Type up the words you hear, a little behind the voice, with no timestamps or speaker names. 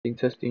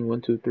Testing,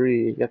 1, 2,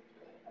 3. Yep.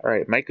 All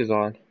right, mic is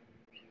on.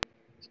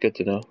 It's good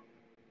to know.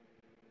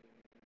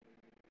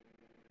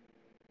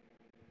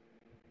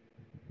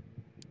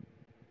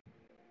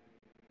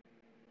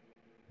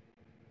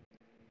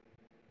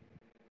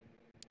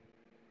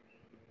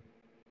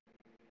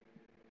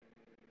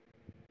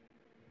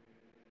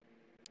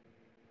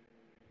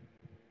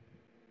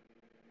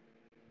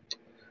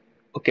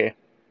 Okay,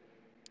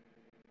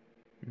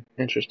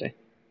 interesting.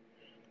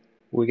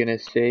 We're gonna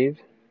save.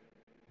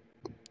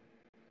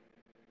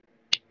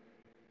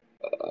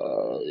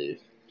 Uh,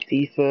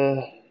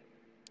 FIFA.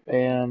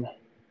 Bam.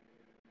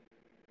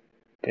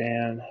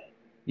 Bam.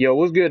 Yo,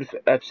 what's good,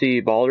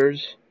 FC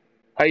Ballers?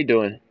 How you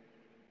doing?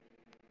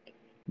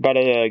 About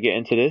to get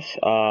into this.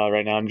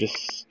 Right now I'm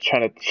just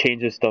trying to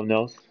change this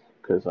thumbnails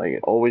because like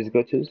it always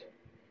glitches.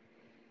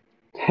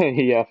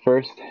 Yeah,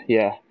 first.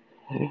 Yeah.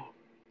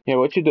 Yeah,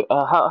 what you do?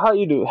 How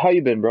you do? How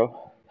you been,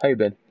 bro? How you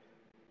been?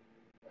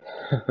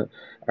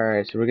 All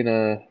right, so we're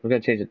gonna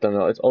change the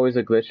thumbnail. It's always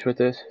a glitch with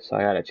this, so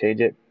I gotta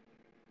change it.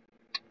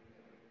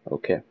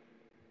 Okay.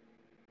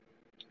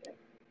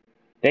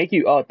 Thank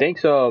you. Oh,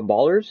 thanks,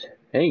 ballers.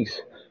 Thanks.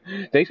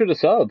 Thanks for the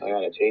sub. I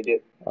gotta change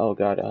it. Oh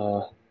God.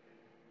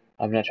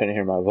 I'm not trying to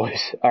hear my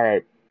voice. All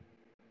right.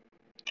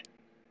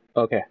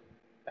 Okay.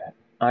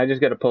 I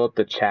just gotta pull up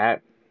the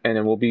chat, and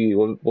then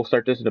we'll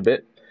start this in a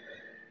bit.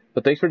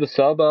 But thanks for the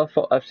sub,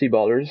 FC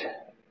ballers.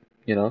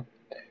 You know,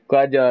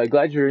 glad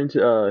you're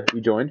into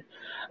you joined.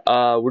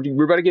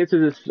 We're about to get to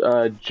this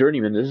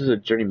Journeyman. This is a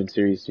Journeyman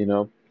series. You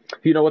know,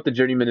 if you know what the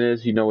Journeyman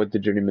is, you know what the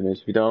Journeyman is.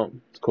 If you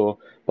don't, it's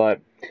cool.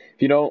 But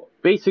if you don't,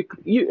 I'm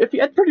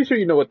pretty sure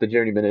you know what the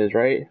Journeyman is,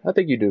 right? I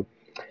think you do.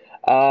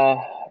 Uh,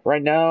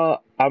 right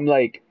now I'm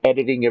like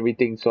editing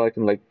everything so I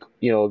can like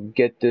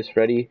get this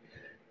ready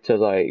to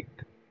like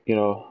you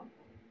know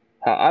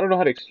I don't know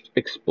how to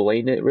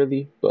explain it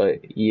really,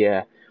 but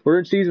yeah, we're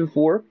in season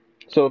 4.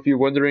 So if you're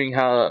wondering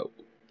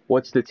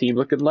what's the team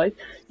looking like,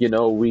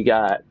 we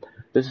got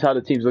this is how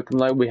the team's looking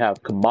like. We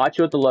have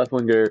Camacho at the left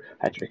winger,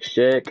 Patrick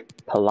Schick,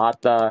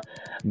 Palata,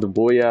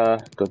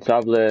 Duboya,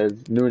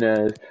 Gonzalez,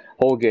 Nunez,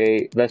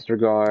 Holgate,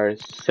 Vestergaard,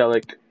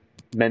 Selic,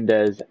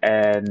 Mendez,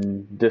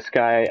 and this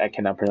guy I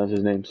cannot pronounce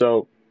his name.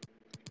 So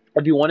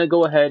if you want to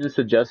go ahead and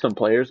suggest some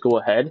players, go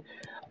ahead.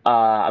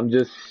 I'm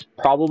just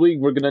probably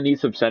we're gonna need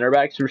some center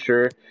backs for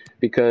sure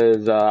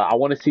because I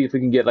want to see if we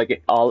can get like an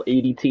all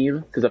 80 team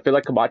because I feel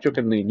like Camacho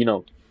can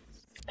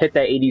hit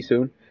that 80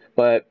 soon.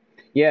 But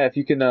yeah, if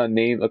you can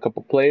name a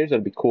couple players,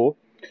 that'd be cool.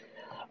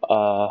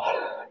 Uh,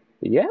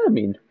 yeah, I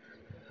mean,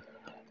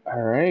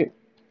 all right.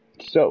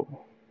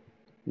 So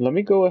let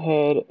me go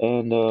ahead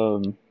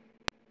and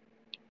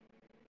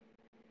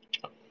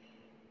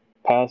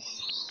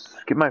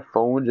get my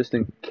phone just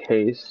in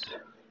case.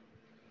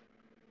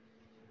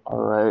 All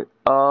right.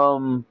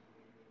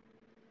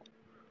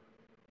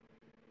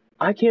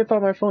 I can't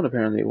find my phone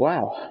apparently.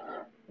 Wow.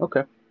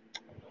 Okay.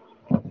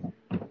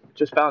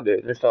 Just found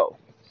it. Just fell.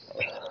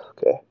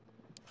 Okay.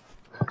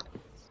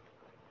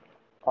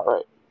 All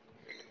right.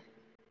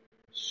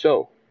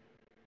 So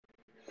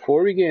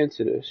before we get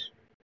into this,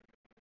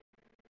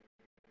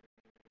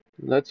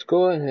 let's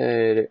go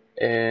ahead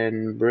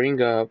and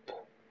bring up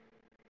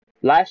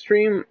last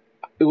stream.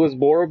 It was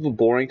more of a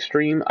boring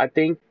stream. I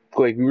think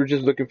like we were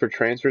just looking for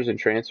transfers and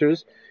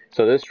transfers.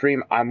 So this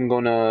stream, I'm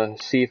gonna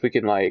see if we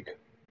can like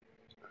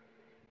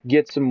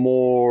get some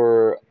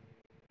more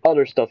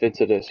other stuff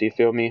into this. You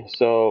feel me?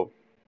 So,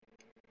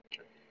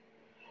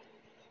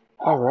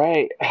 all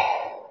right,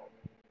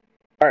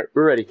 we're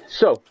ready.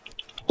 So,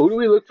 who do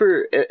we look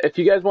for? If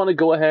you guys want to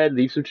go ahead,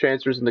 leave some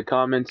transfers in the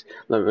comments.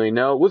 Let me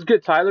know. What's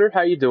good, Tyler?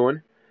 How you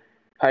doing?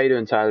 How you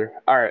doing, Tyler?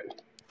 All right.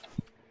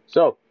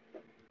 So,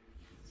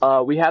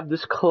 we have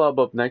this club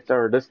up next,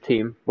 or this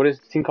team. What is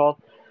the team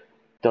called?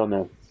 Don't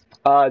know.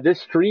 This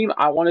stream,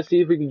 I want to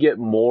see if we can get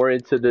more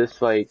into this,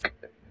 like,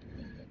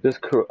 this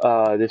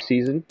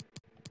season.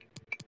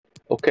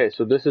 Okay,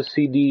 so this is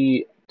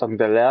CD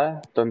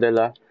Tondela.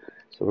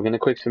 So we're gonna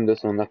quick sim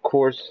this one, of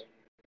course.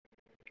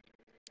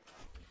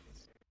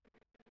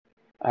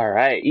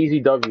 Alright, easy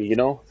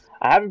W,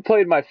 I haven't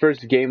played my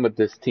first game with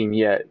this team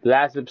yet.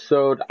 Last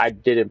episode, I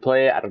didn't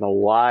play it. I don't know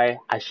why.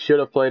 I should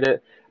have played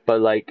it. But,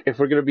 like, if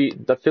we're gonna be...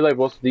 I feel like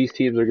most of these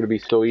teams are gonna be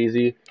so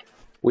easy.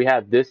 We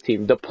have this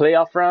team. The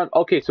playoff round...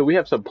 Okay, so we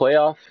have some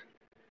playoff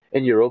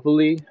in Europa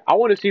League. I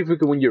want to see if we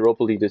can win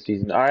Europa League this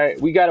season. Alright,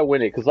 we gotta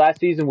win it. Because last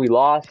season we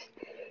lost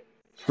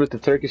with the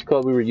Turkish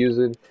club we were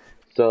using.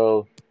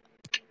 So...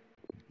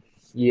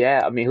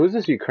 Yeah, I mean, who's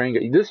this Ukraine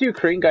guy? This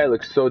Ukraine guy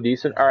looks so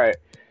decent. All right,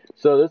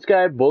 so this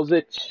guy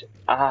Bozic,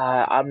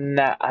 I'm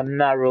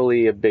not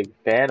really a big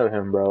fan of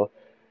him, bro.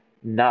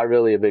 Not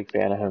really a big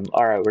fan of him.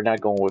 All right, we're not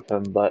going with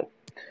him, but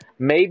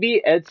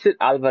maybe Edson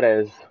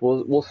Alvarez.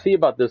 We'll see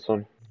about this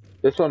one.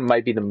 This one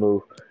might be the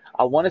move.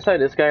 I want to sign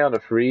this guy on the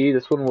free.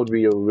 This one would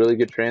be a really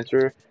good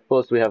transfer. Who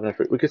else do we have on the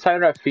free? We could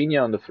sign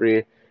Rafinha on the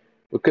free.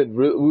 We could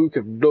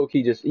low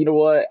key just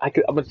what? I'm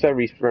gonna sign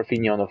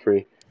Rafinha on the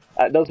free.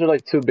 Those are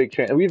like two big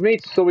We've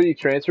made so many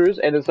transfers,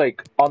 and it's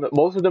like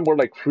most of them were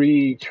like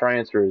free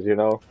transfers.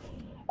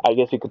 I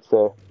guess you could say.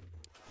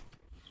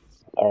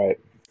 All right.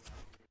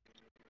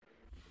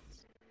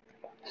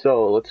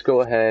 So let's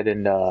go ahead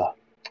and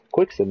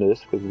quick sim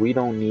this because we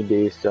don't need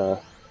this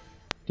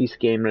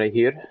game right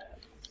here.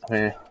 I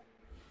mean,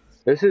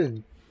 this is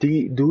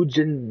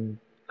Dujin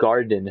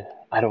Garden.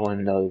 I don't want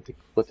to know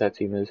what that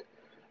team is.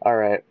 All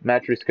right,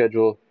 match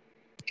reschedule.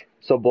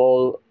 So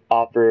bowl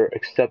offer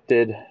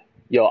accepted.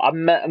 Yo,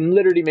 I'm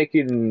literally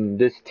making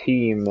this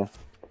team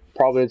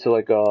probably into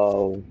like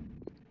a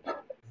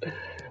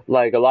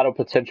lot of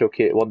potential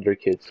wonder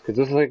kids because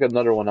this is like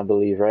another one I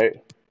believe,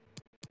 right?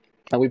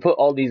 And we put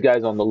all these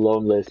guys on the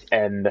loan list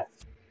and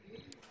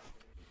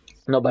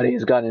nobody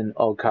has gotten.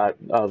 Oh god,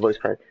 voice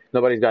crack.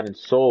 Nobody's gotten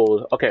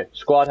sold. Okay,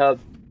 squad hub.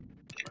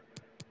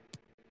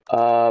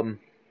 Um,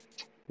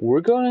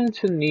 we're going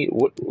to need.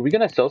 What? Are we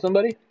gonna sell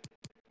somebody?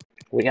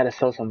 We gotta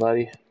sell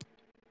somebody.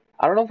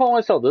 I don't know if I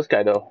want to sell this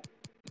guy though.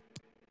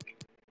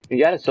 We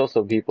gotta sell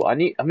some people. I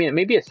mean,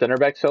 maybe a center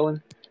back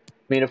selling. I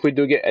mean, if we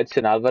do get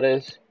Edson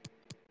Alvarez,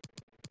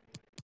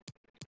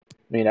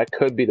 I mean that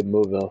could be the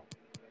move though.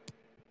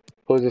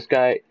 Who's this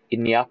guy?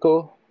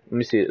 Iñaco? Let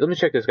me see. Let me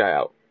check this guy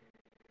out.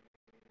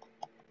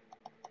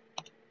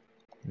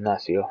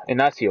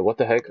 Inacio. What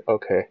the heck?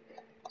 Okay.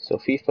 So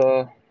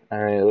FIFA.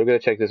 All right, we're gonna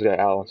check this guy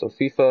out. So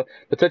FIFA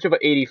potential of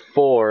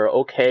 84.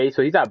 Okay,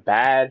 so he's not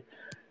bad.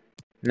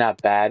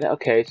 Not bad.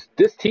 Okay, so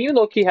this team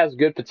low-key has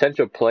good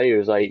potential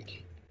players.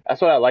 Like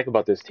that's what I like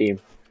about this team.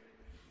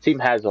 Team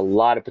has a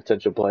lot of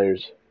potential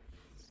players.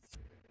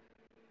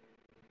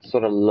 That's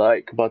what I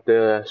like about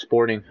the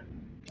Sporting.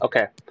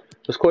 Okay,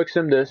 let's quick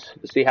sim this.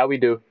 Let's see how we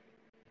do.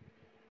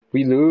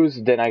 We lose,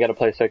 then I gotta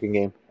play a second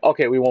game.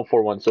 Okay, we won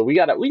 4-1. So we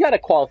gotta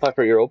qualify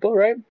for Europa,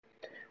 right?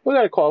 We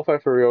gotta qualify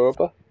for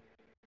Europa.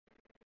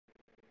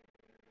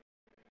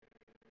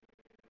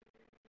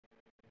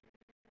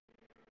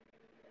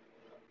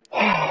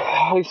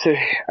 I say,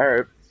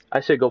 alright. I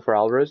say go for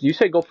Alvarez. You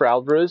say go for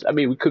Alvarez. I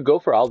mean, we could go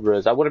for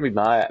Alvarez. I wouldn't be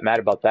mad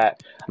about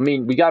that. I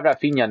mean, we got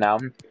Rafinha now.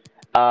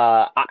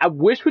 I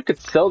wish we could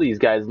sell these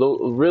guys.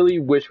 Really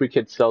wish we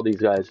could sell these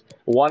guys.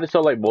 Want to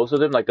sell like most of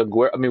them, like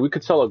Aguero. I mean, we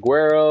could sell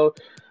Aguero.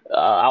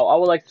 I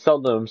would like to sell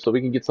them so we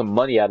can get some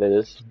money out of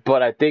this.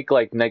 But I think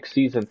like next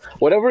season,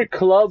 whatever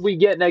club we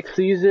get next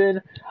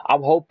season,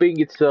 I'm hoping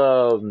it's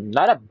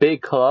not a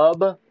big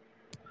club.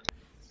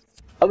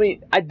 I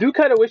mean, I do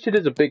kind of wish it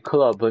is a big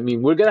club. I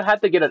mean, we're gonna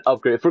have to get an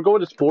upgrade. If we're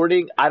going to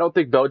Sporting, I don't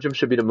think Belgium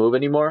should be the move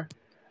anymore.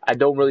 I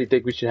don't really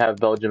think we should have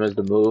Belgium as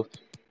the move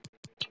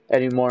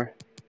anymore.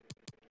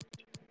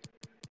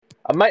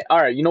 I might. All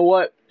right, you know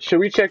what? Should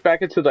we check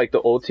back into like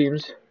the old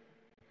teams?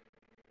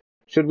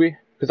 Should we?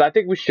 Because I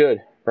think we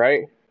should,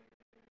 right?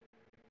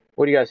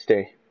 What do you guys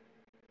say?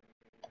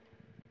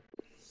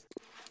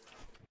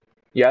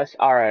 Yes.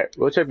 All right.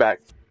 We'll check back.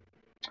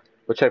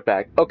 We'll check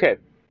back. Okay.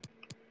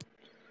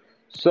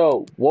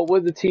 So, what were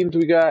the teams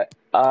we got?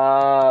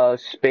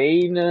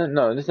 Spain?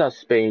 No, this is not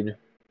Spain.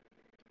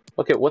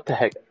 Okay, what the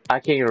heck? I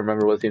can't even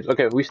remember what teams.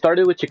 Okay, we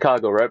started with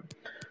Chicago, right?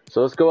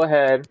 So let's go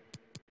ahead.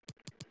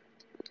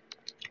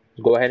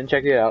 Go ahead and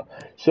check it out.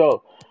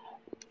 So,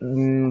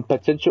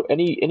 potential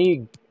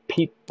any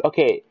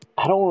okay,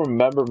 I don't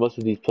remember most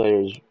of these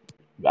players.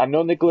 I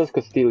know Nicholas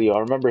Castillo. I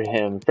remember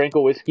him.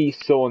 Franco Whiskey,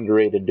 so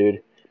underrated,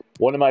 dude.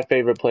 One of my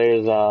favorite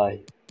players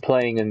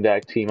playing in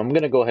that team. I'm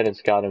gonna go ahead and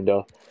scout him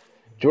though.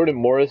 Jordan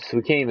Morris,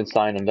 we can't even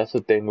sign him. That's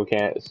the thing. We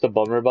can't. It's the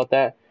bummer about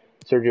that.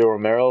 Sergio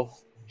Romero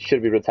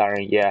should be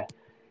retiring. Yeah.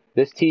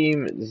 This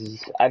team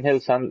is Angel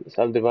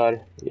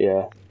Saldivar.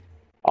 Yeah.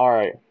 All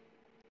right.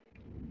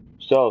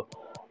 So,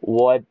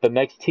 what the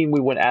next team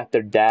we went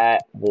after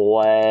that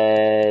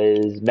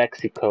was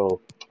Mexico.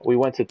 We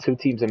went to two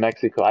teams in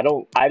Mexico.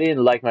 I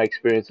didn't like my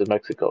experience in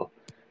Mexico.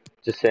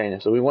 Just saying.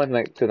 So we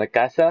went to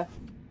Casa,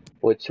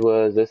 which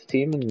was this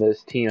team, and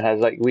this team has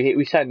like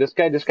we signed this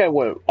guy. This guy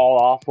went all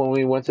off when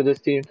we went to this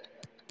team.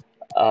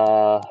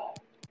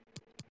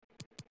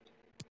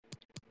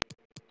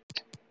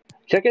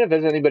 Checking if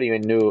there's anybody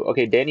even new.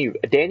 Okay,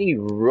 Danny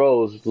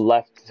Rose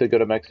left to go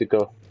to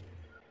Mexico.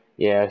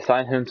 Yeah,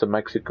 sign him to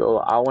Mexico.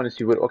 I want to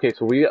see what. Okay,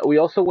 so we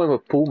also went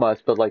with Pumas,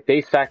 but like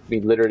they sacked me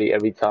literally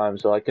every time,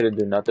 so I couldn't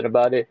do nothing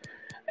about it.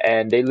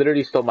 And they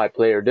literally stole my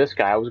player. This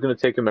guy, I was gonna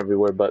take him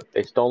everywhere, but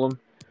they stole him.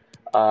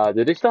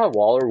 Did they still have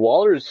Waller?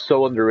 Waller is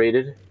so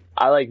underrated.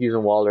 I like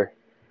using Waller.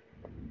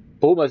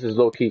 Pumas is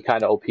low key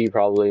kind of OP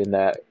probably in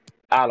that.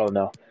 I don't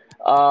know.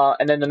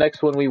 And then the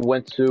next one we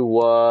went to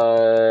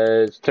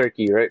was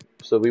Turkey, right?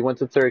 So we went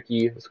to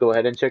Turkey. Let's go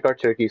ahead and check our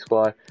Turkey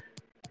squad.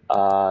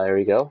 There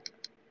we go.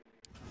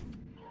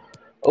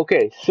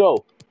 Okay,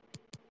 so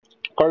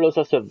Carlos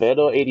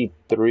Acevedo,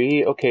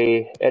 83.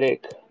 Okay,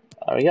 Eric.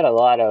 We got a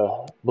lot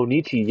of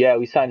Bonici. Yeah,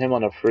 we signed him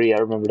on a free. I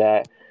remember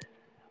that.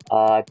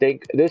 I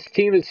think this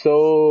team is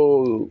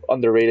so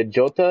underrated.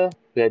 Jota,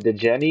 we had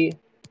Jenny,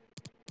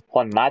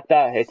 Juan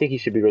Mata. I think he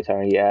should be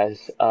retiring.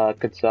 Yes.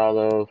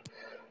 Gonzalo,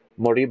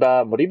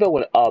 Moriba. Moriba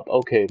went up.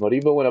 Okay,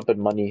 Moriba went up in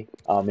money.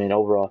 In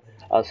overall.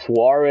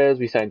 Suarez.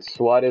 We signed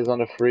Suarez on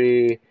a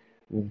free.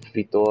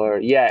 Vitor.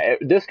 Yeah,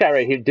 this guy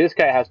right here. This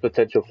guy has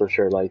potential for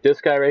sure. Like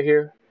this guy right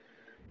here.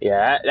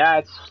 Yeah,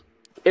 that's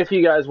if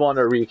you guys want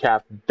to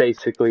recap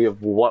basically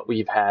of what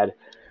we've had.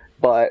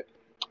 But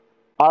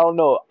I don't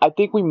know. I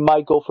think we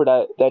might go for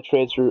that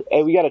transfer.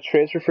 Hey, we got a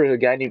transfer for a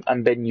guy named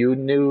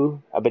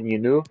Ambenyunu.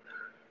 Ambenyunu.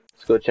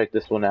 Let's go check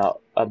this one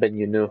out.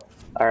 Ambenyunu.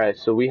 All right,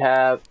 so we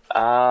have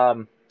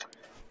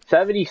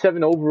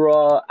 77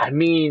 overall. I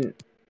mean,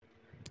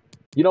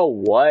 you know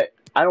what?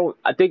 I don't.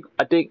 I think.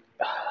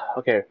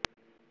 Okay.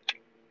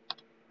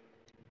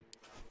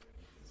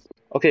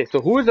 Okay. So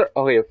who is our?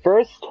 Okay,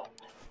 first,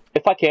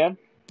 if I can,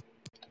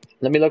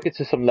 let me look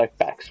into some left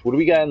backs. What do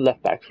we got in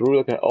left backs? What are we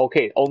looking at?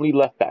 Okay, only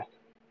left back.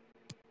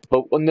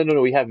 But oh,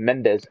 no, we have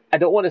Mendez. I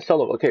don't want to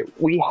sell him. Okay,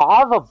 we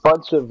have a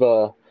bunch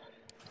of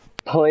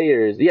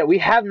players. Yeah, we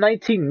have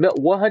 19 mil,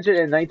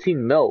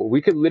 119 mil.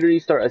 We could literally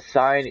start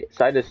sign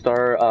a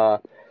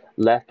star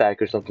left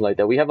back or something like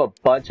that. We have a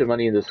bunch of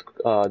money in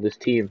this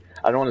team.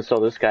 I don't want to sell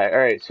this guy. All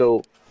right,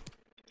 so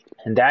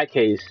in that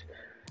case,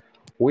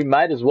 we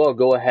might as well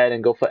go ahead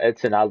and go for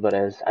Edson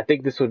Alvarez. I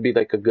think this would be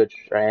like a good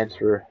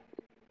transfer.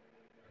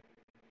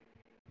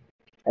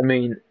 I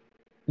mean,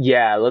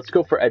 yeah, let's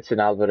go for Edson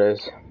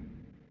Alvarez.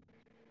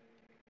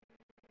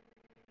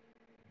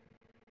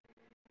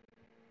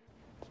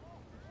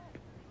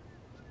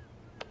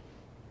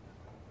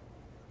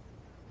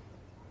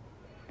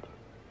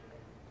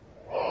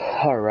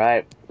 All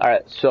right.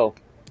 So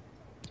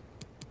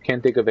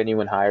can't think of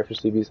anyone higher for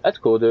CBs. That's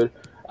cool, dude.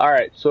 All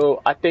right.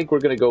 So I think we're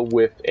gonna go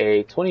with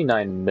a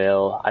 29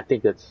 mil. I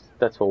think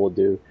that's what we'll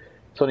do.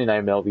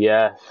 29 mil.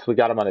 Yes, we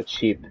got him on a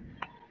cheap.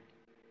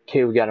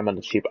 Okay, we got him on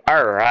the cheap.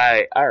 All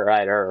right. All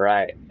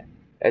right.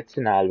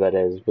 Edson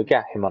Alvarez. We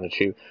got him on a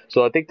cheap.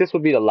 So I think this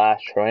would be the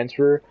last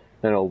transfer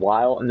in a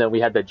while, and then we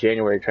have the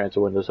January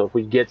transfer window. So if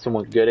we get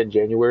someone good in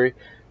January,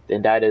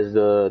 then that is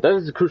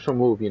the crucial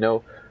move. You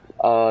know,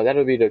 that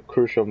would be the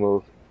crucial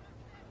move.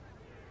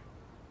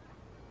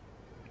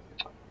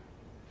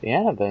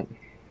 Yeah, but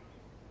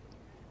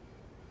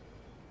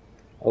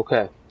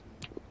okay.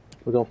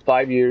 We're going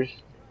 5 years.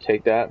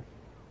 Take that.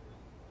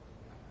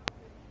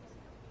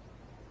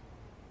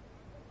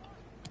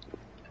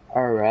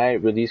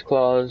 Alright, release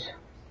clause.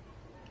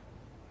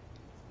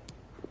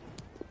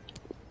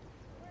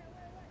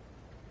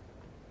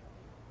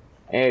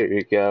 There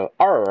you go.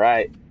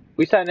 Alright.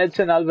 We signed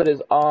Edson Alvarez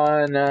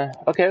on...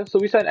 okay, so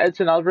we signed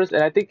Edson Alvarez,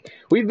 and I think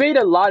we've made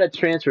a lot of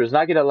transfers,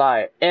 not gonna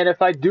lie. And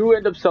if I do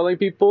end up selling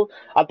people,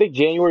 I think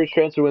January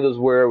transfer window is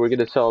where we're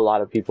gonna sell a lot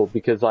of people,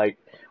 because, like,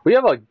 we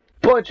have a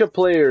bunch of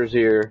players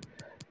here.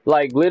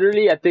 Like,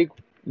 literally, I think...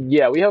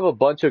 Yeah, we have a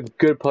bunch of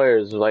good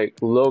players, like,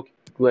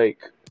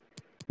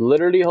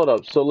 literally, hold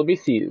up. So let me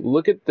see.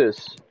 Look at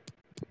this.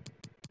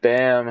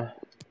 Bam.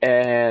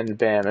 And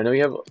bam. And then we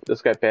have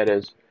this guy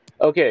Perez.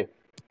 Okay.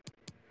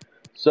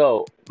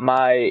 So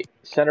my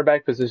center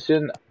back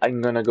position,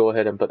 I'm gonna go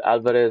ahead and put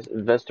Alvarez,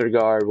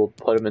 Vestergaard. We'll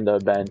put him in the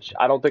bench.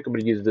 I don't think I'm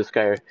gonna use this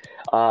guy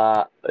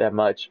that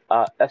much.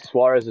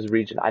 Suarez's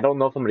region. I don't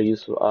know if I'm gonna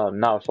use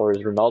not Suarez,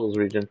 Ronaldo's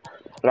region.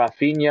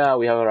 Rafinha.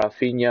 We have a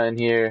Rafinha in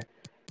here.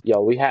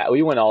 Yo, we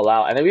went all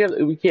out, and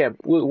then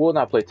we'll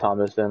not play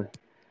Thomas then.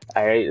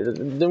 Alright,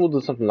 then we'll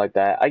do something like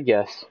that, I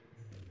guess.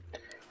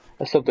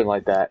 Something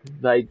like that.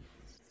 Like,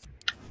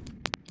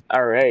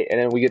 alright, and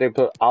then we get to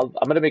put. I'm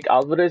gonna make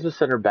Alvarez a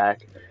center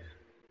back.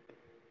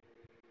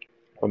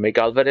 We'll make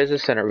Alvarez a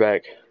center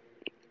back.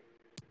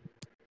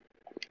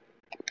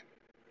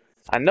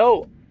 I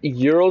know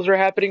Euros are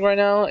happening right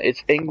now.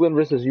 It's England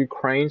versus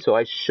Ukraine, so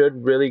I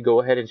should really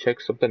go ahead and check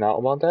something out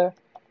about that.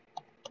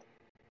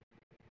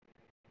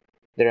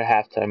 They're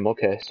at halftime.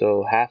 Okay,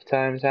 so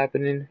halftime's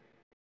happening.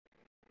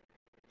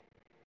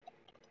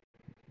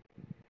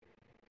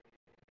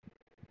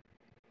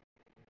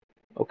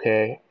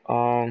 Okay,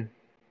 alright.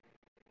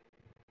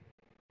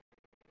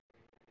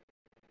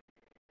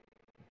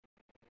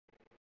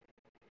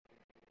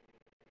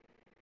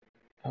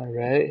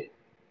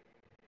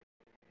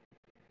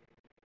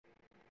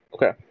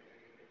 Okay.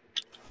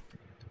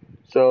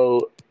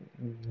 So,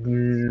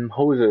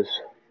 who is this?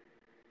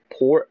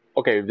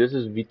 Okay, this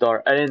is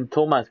Vitar, and then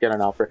Tomas got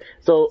an offer.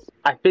 So,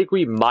 I think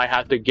we might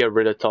have to get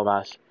rid of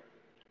Tomas.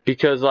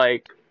 Because,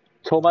 like,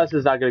 Tomas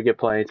is not going to get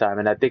playing time,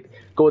 and I think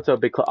go to a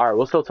big club. Alright,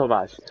 we'll sell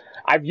Tomas.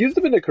 I've used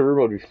him in the career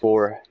mode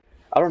before.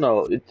 I don't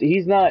know.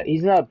 He's not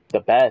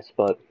the best,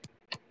 but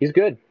he's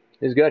good.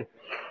 He's good.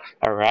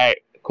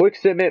 Alright. Quick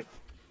submit.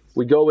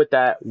 We go with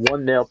that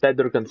 1-0.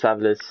 Pedro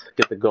Gonçalves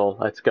get the goal.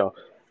 Let's go.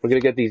 We're gonna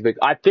get these big.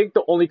 I think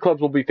the only clubs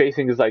we'll be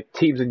facing is like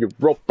teams in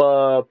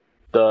Europa,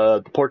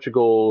 the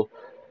Portugal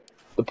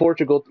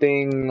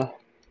thing,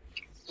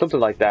 something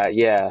like that.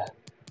 Yeah,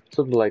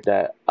 something like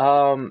that.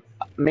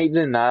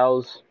 Maitland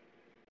Niles.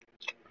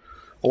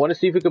 I want to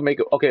see if we can make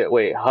it. Okay,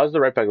 wait. How's the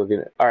right back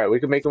looking? All right, we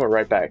can make him a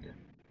right back.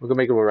 We can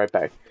make him a right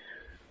back.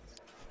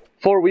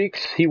 4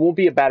 weeks. He won't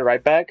be a bad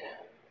right back.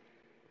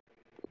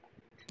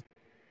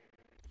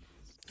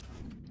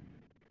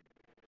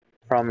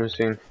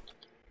 Promising.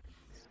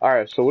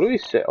 Alright, so what do we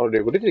say? Oh,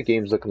 dude, what are the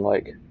games looking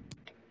like?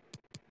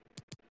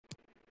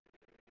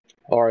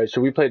 Alright,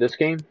 should we play this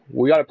game?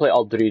 We gotta play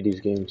all 3 of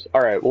these games.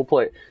 Alright, we'll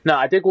play. No,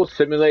 I think we'll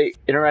simulate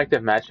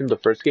interactive matching the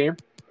first game.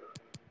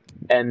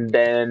 And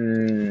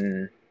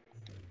then...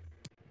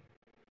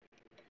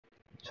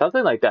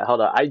 something like that.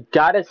 Hold on. I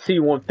gotta see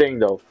one thing,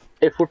 though.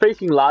 If we're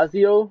facing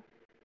Lazio...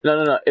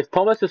 No. If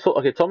Thomas is...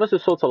 okay, Thomas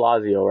is sold to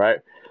Lazio, right?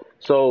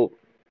 So...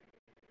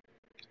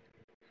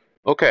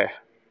 okay.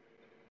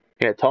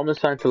 Yeah, Thomas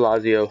signed to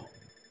Lazio.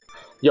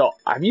 Yo,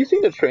 have you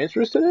seen the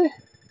transfers today?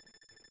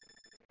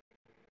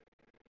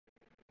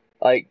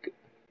 Like...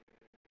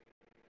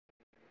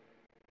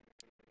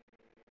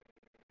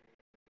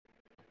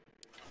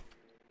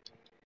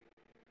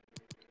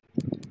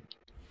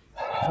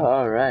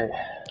 alright.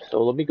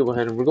 So let me go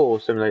ahead and we'll go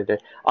simulate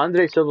that.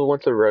 Andre Silva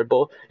wants a Red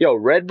Bull. Yo,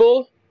 Red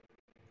Bull?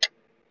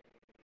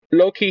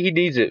 Low key, he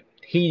needs it.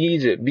 He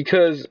needs it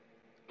because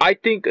I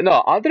think no,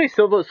 Andre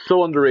Silva is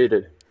so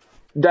underrated.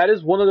 That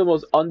is one of the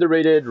most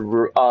underrated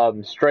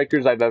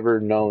strikers I've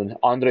ever known.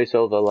 Andre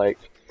Silva, like,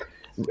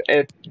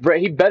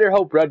 he better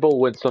hope Red Bull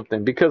wins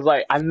something because,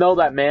 like, I know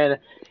that man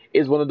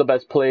is one of the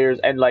best players,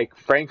 and like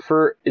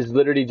Frankfurt is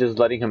literally just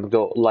letting him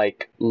go,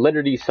 like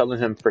literally selling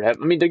him for him.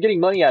 I mean, they're getting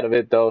money out of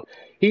it though.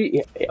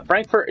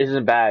 Frankfurt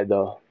isn't bad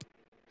though.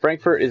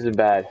 Frankfurt isn't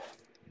bad.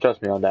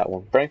 Trust me on that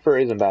one.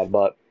 Frankfurt isn't bad,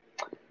 but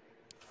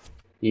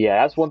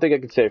yeah, that's one thing I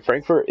could say.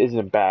 Frankfurt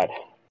isn't bad.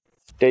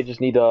 They just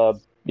need a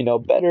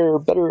better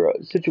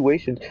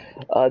situation.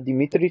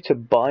 Dimitri to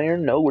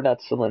Bayern? No, we're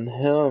not selling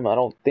him. I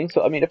don't think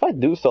so. I mean, if I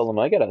do sell him,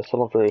 I gotta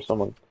sell him for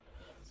someone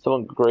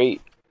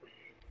great.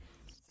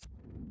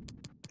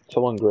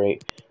 Someone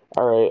great.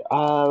 All right.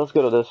 Let's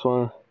go to this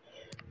one.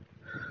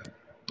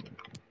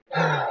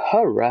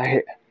 All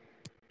right.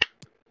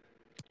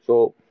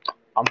 So,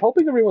 I'm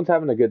hoping everyone's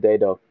having a good day,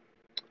 though.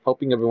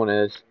 Hoping everyone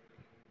is.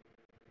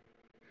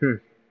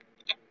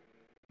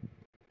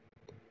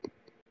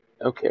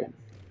 Okay.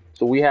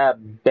 So we have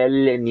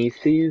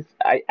Belenices.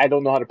 I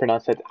don't know how to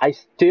pronounce that. I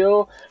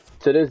still,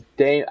 to this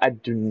day, I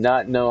do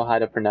not know how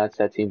to pronounce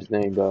that team's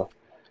name, bro.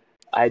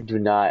 I do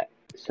not.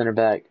 Center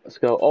back. Let's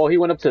go. Oh, he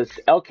went up to.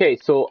 Okay,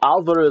 so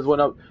Alvarez went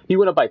up. He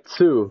went up by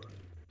 2,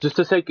 just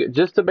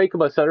to make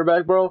him a center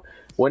back, bro.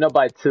 Went up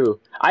by 2.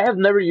 I have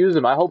never used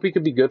him. I hope he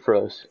could be good for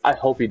us. I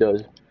hope he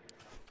does.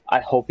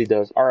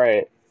 All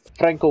right,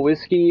 Franco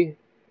Whiskey,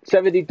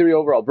 73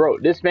 overall, bro.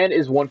 This man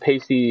is one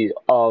pacey.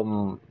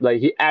 Like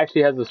he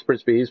actually has the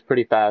sprint speed. He's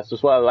pretty fast.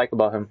 That's what I like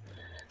about him.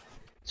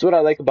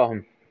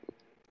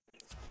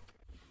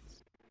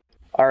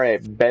 All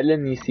right,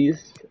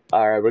 Belenices.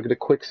 All right, we're gonna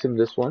quick sim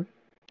this one.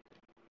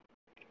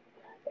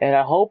 And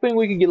I'm hoping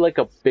we can get like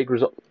a big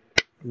result.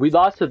 We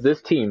lost to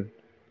this team.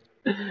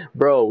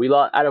 Bro, we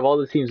lost out of all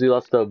the teams, we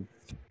lost to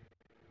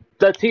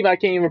the team. I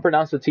can't even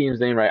pronounce the team's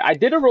name right. I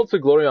did a Road to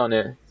Glory on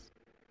it.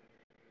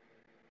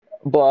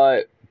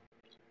 But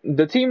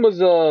the team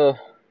was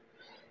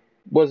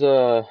what's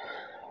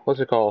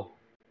it called?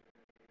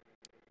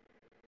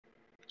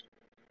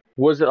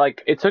 Was it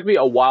like it took me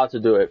a while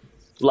to do it.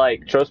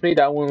 Like trust me,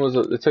 that one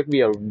it took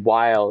me a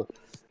while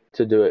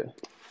to do it.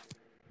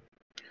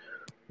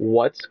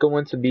 What's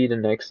going to be the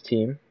next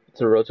team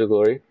to Road to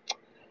Glory?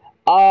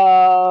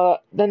 The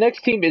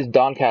next team is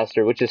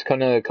Doncaster, which is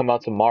gonna come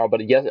out tomorrow.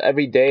 But yes,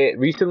 every day.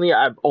 Recently,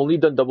 I've only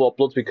done double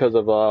uploads because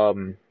of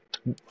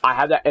I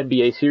have that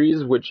NBA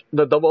series, which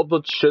the double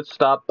upload should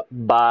stop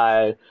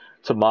by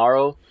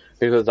tomorrow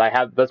because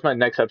that's my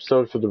next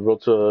episode for the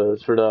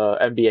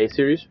NBA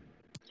series.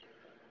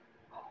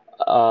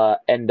 I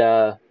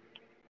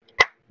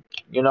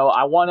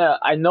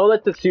know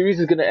that the series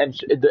is gonna end.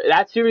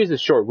 That series is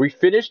short. We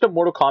finished the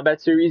Mortal Kombat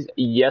series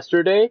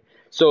yesterday,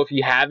 so if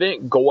you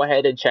haven't, go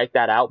ahead and check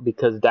that out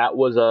because that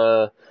was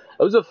a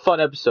fun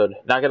episode.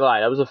 Not gonna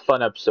lie, that was a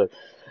fun episode.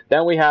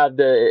 Then we have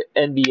the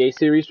NBA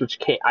series, which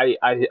I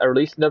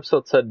released an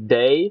episode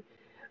today,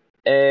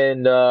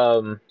 and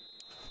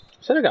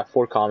said I got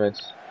 4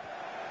 comments.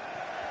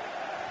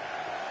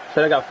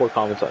 I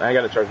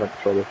gotta charge my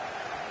controller.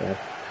 Yeah.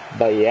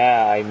 But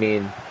yeah, I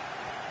mean.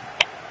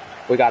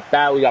 We got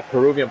that. We got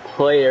Peruvian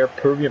player.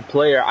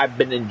 I've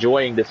been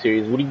enjoying the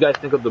series. What do you guys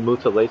think of the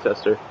move to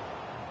Leicester?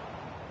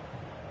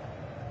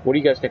 What do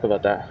you guys think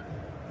about that?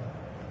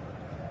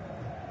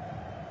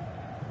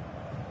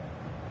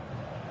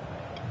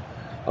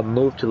 A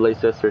move to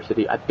Leicester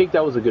City. I think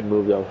that was a good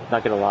move, though.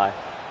 Not gonna lie.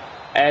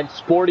 And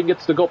Sporting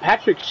gets the goal.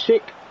 Patrick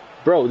Schick.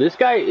 Bro, this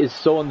guy is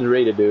so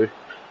underrated, dude.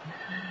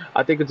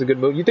 I think it's a good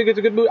move. You think it's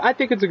a good move? I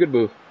think it's a good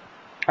move.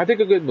 I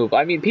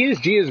mean,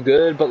 PSG is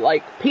good, but,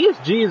 like,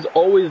 PSG is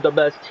always the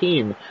best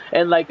team.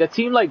 And, like, a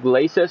team like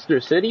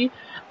Leicester City,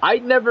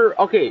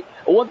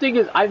 one thing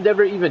is I've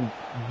never even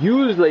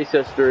used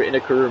Leicester in a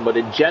career mode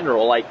in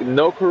general. Like,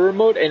 no career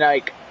mode, and,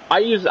 like,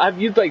 I've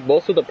used, like,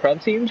 most of the Prem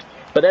teams,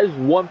 but that is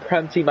one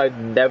Prem team I've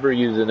never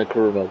used in a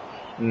career mode.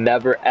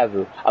 Never,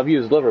 ever. I've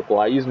used Liverpool.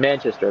 I used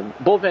Manchester.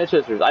 Both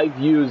Manchesters. I've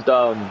used,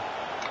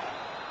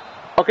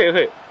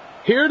 Okay.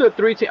 Here are the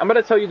 3 teams. I'm going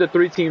to tell you the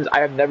 3 teams I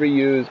have never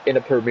used in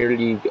a Premier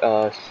League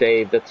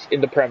save that's in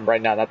the Prem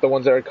right now. Not the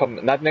ones that are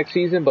coming, not next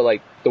season, but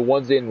like the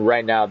ones in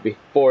right now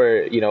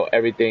before,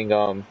 everything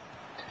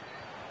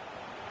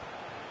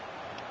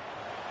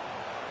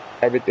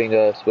everything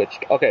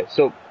switched. Okay,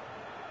 so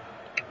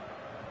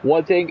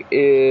one thing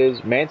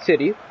is Man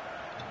City,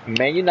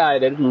 Man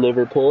United,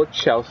 Liverpool,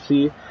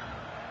 Chelsea,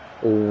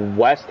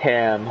 West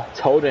Ham,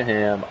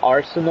 Tottenham,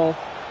 Arsenal,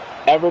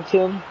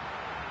 Everton,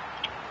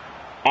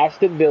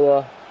 Aston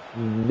Villa,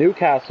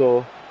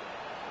 Newcastle,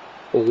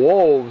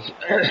 Wolves,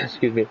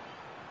 excuse me,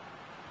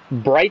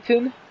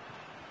 Brighton,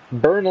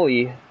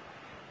 Burnley,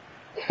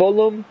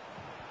 Fulham,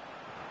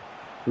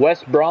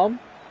 West Brom.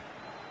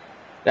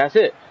 That's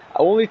it.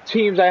 Only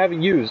teams I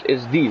haven't used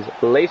is these: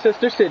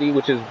 Leicester City,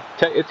 which is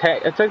it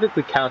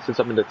technically counts as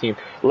something the team.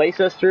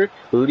 Leicester,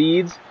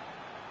 Leeds,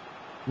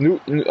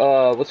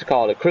 what's it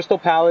called? Crystal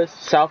Palace,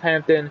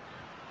 Southampton,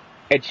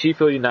 and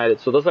Sheffield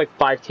United. So those like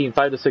 5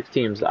 to 6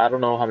 teams. I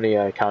don't know how many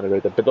I counted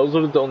right there, but those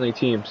are the only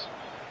teams,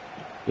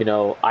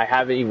 I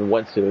haven't even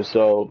went to.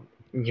 So,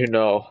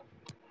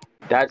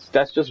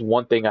 that's just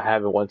one thing I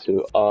haven't went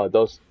to.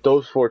 Those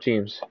 4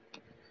 teams.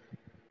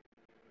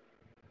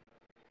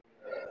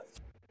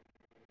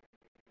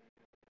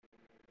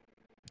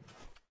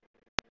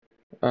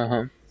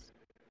 Uh-huh.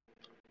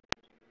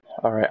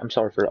 Alright, I'm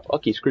sorry for that.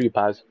 Okay, screw you,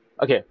 Paz.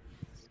 Okay.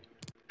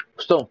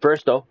 So,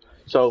 first though,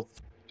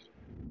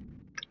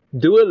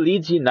 do a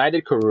Leeds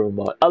United career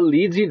mode. A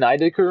Leeds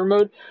United career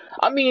mode?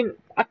 I mean,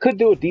 I could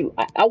do it.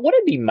 I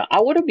wouldn't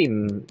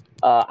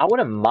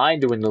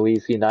mind doing the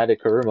Leeds United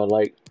career mode.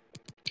 Like,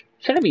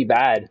 shouldn't be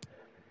bad.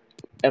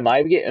 In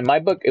my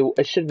book,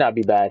 it should not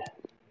be bad.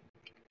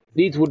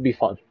 Leeds would be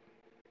fun.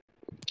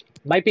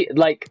 Might be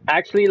I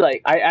actually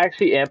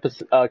am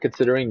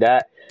considering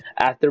that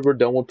after we're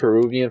done with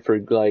Peruvian for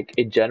like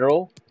in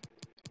general,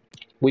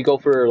 we go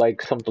for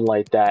like something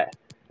like that.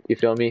 You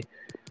feel me?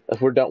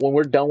 If we're done when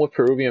we're done with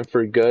Peruvian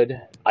for good,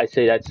 I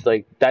say that's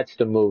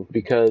the move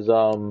because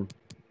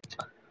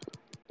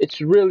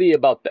it's really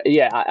about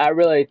yeah, I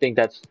really think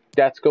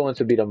that's going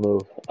to be the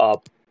move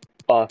for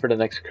the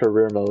next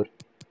career mode.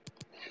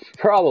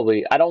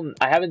 Probably. I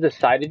haven't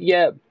decided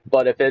yet,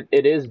 but if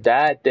it is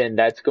that, then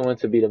that's going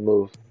to be the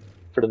move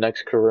for the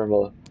next career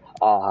mode.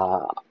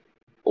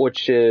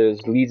 Which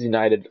is Leeds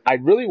United. I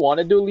really want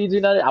to do Leeds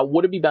United. I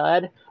wouldn't be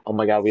mad. Oh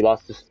my god, we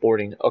lost to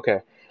Sporting.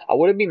 Okay. I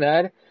wouldn't be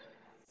mad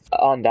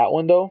on that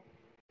one though.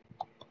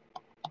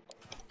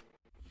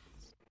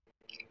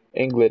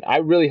 England. I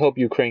really hope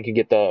Ukraine can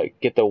get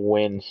the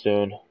win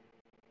soon.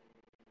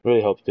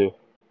 Really hope to.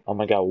 Oh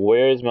my god,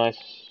 where is my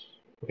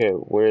okay,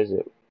 where is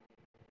it?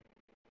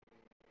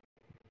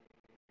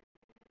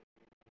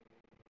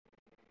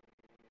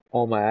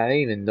 Oh my, I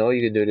didn't even know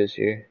you could do this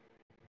here.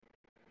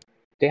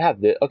 They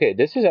have this. Okay,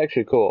 this is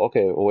actually cool.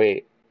 Okay,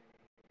 wait.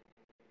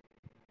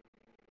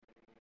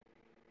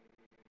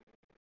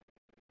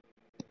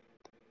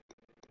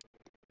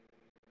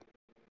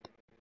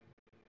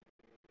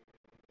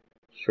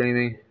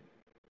 Streaming.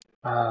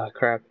 Ah,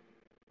 crap.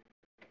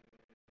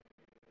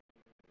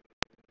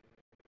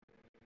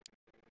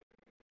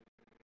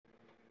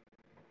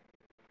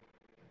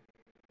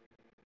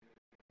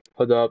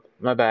 Hold up.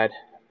 My bad.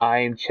 I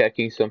am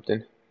checking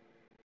something.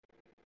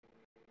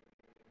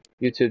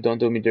 YouTube, don't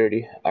do me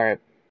dirty. Alright.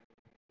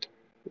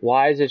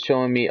 Why is it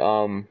showing me,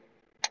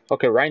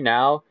 okay, right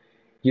now,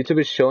 YouTube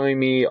is showing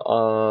me,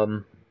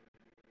 okay,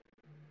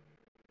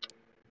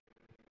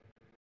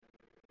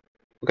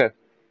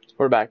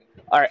 we're back.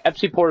 Alright,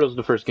 FC Porto's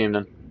the first game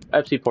then.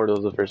 FC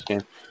Porto's the first game.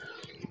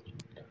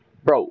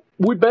 Bro,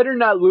 we better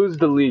not lose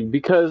the league,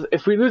 because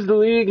if we lose the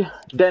league,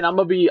 then I'm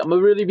gonna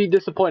really be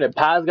disappointed.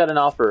 Paz got an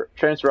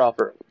transfer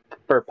offer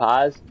for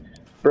Paz.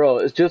 Bro,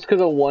 it's just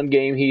because of one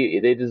game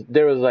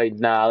they was like,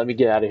 nah, let me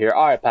get out of here.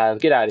 Alright,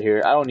 Paz, get out of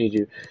here. I don't need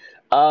you.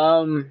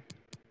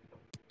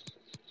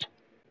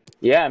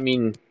 Yeah, I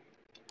mean,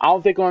 I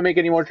don't think I'm gonna make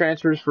any more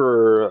transfers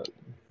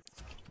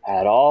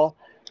at all.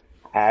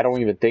 I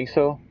don't even think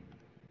so.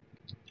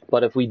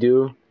 But if we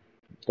do,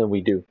 then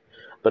we do.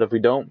 But if we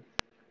don't,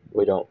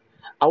 we don't.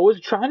 I was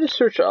trying to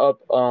search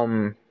up,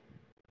 no,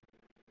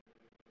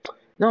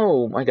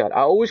 my god,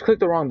 I always click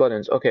the wrong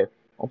buttons. Okay,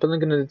 open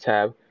link into the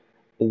tab.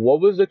 What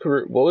was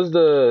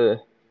the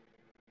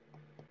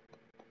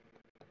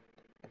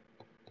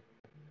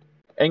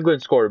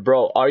England score,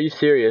 bro? Are you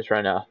serious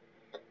right now?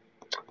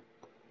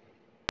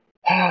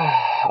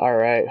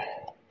 Alright.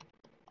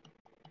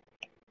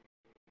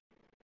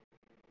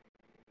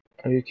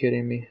 Are you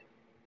kidding me?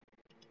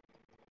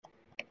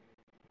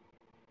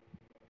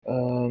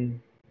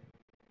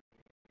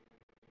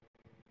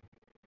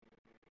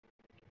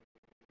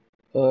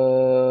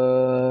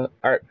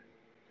 Alright.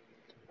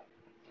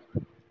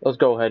 Let's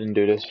go ahead and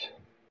do this.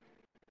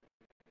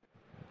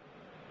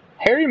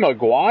 Harry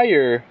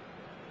Maguire.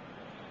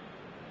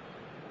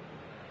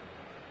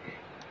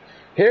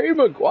 Harry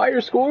Maguire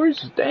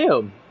scores?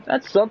 Damn,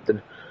 that's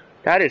something.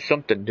 That is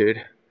something,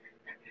 dude.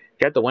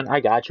 Get the win.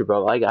 I got you,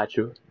 bro. I got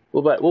you.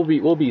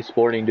 We'll be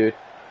sporting, dude.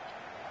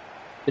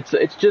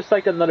 It's just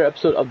like another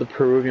episode of the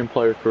Peruvian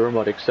player career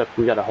mode, except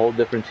we got a whole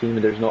different team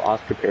and there's no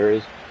Oscar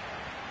Perez.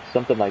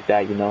 Something like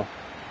that,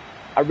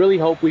 I really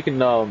hope we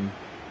can.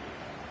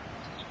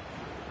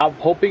 I'm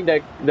hoping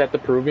that the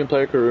Peruvian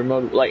player career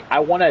mode, like,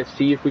 I want to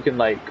see if we can,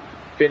 like,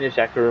 finish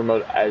that career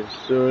mode as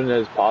soon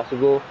as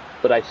possible,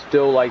 but I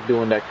still like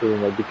doing that career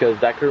mode because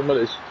that career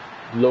mode is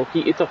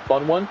low-key. It's a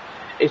fun one.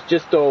 It's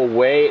just the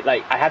way,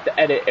 like, I have to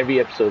edit every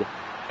episode.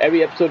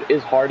 Every episode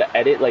is hard to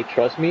edit, like,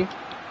 trust me.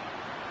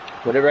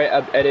 Whenever I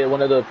edit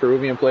one of the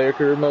Peruvian player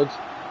career modes,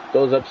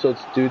 those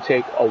episodes do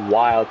take a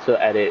while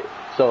to edit.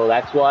 So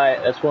that's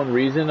one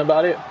reason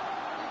about it.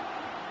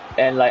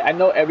 And, like, I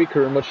know every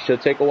career mode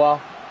should take a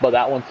while, but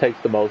that one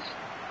takes the most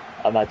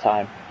of my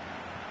time.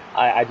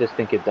 I just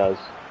think it does.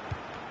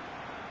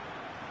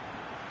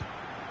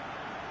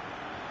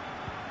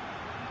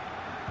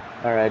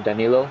 Alright,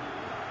 Danilo.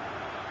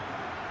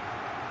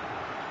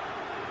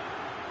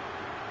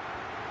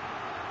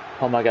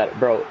 Oh my god,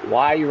 bro,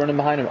 why are you running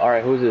behind him?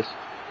 Alright, who's this?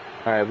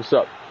 Alright, what's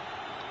up?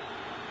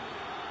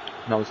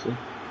 Nelson.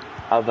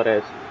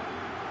 Alvarez.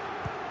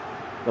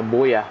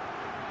 Lambuya.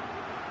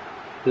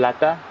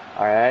 Plata.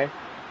 Alright.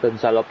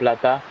 Gonzalo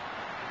Plata.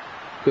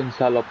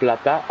 Gonzalo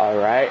Plata.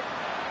 Alright.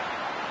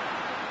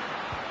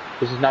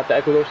 This is not the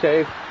Ecuador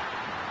save.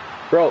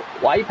 Bro,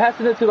 why are you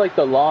passing it to like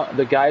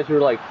the guys who are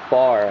like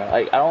far?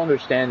 Like, I don't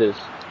understand this.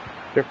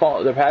 They're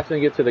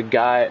passing it to the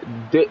guy.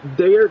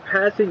 They are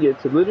passing it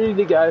to literally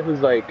the guy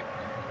who's like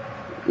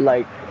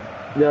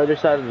the other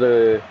side of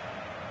the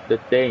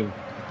thing.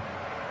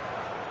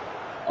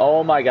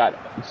 Oh my god.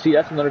 See,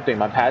 that's another thing.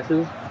 My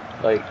passes,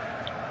 like,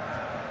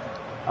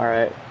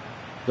 alright.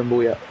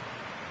 Zambuya.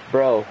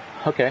 Bro.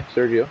 Okay,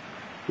 Sergio.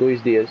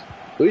 Luis Diaz.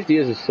 Luis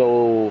Diaz is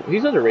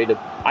he's underrated.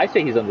 I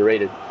say he's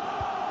underrated.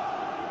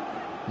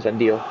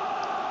 Zandio.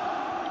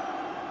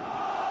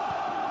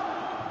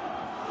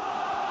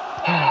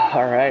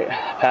 Alright.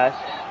 Pass.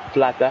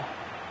 Plata.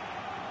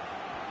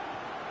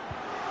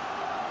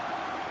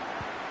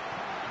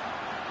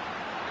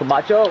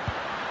 Camacho.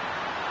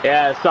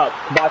 Yeah, it's up.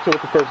 Camacho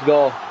with the first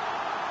goal.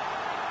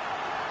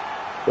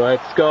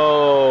 Let's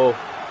go.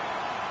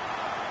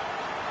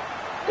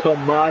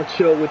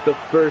 Camacho with the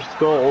first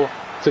goal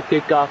to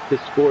kick off the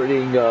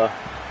Sporting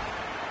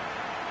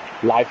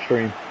live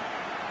stream.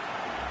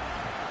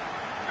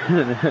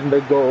 And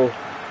the goal.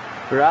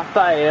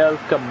 Rafael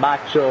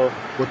Camacho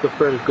with the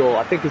first goal.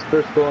 I think his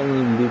first goal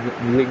in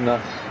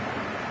Lignas.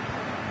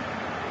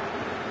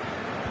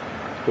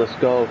 Let's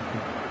go.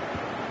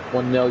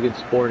 1-0 against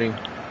Sporting.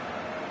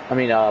 I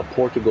mean,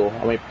 Portugal.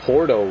 I mean,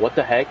 Porto. What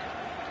the heck?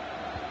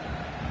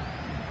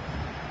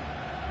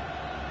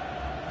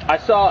 I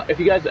saw, if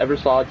you guys ever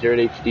saw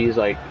Jared HD's,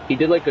 like, he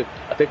did like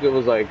I think it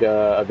was like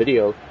a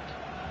video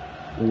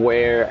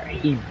where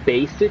he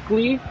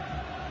basically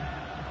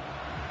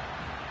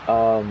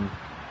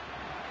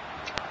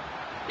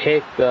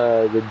picked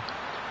a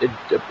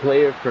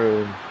player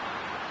from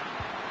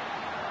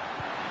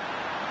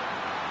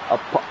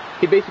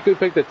he basically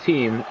picked a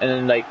team, and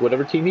then like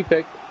whatever team he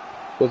picked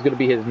was gonna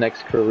be his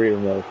next career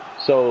mode.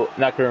 So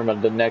not career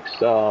mode, the next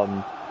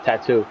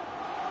tattoo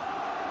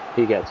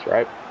he gets,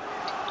 right?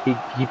 He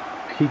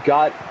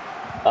got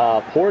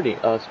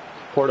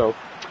Porto,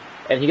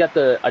 and he got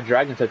a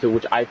dragon tattoo,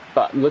 which I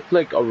thought looked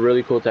like a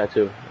really cool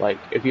tattoo. Like,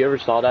 if you ever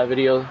saw that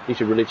video, you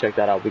should really check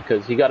that out,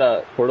 because he got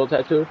a Porto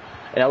tattoo,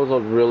 and that was a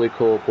really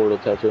cool Porto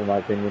tattoo in my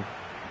opinion.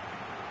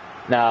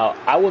 Now,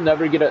 I will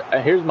never get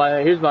here's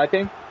my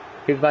thing.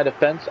 Here's my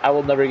defense. I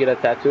will never get a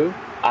tattoo.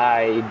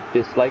 I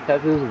dislike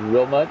tattoos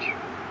real much.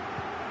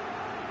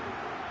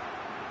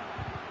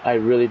 I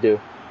really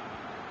do.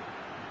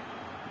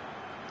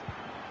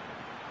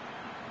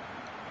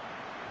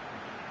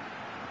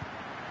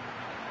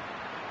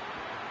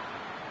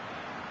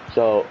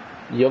 So,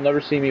 you'll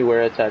never see me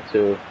wear a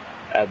tattoo,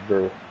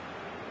 ever.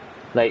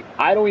 Like,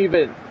 I don't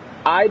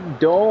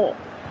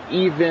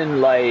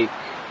even, like,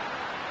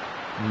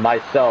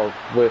 myself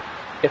with,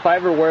 if I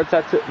ever wear a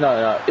tattoo,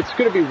 no, it's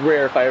gonna be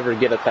rare if I ever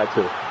get a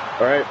tattoo,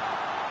 alright?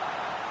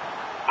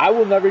 I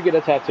will never get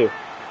a tattoo.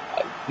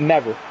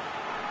 Never.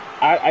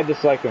 I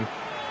dislike them.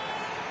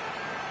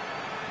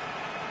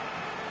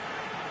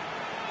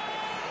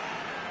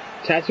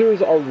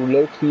 Tattoos are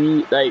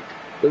low-key, like,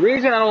 the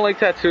reason I don't like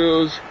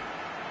tattoos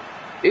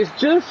is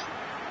just,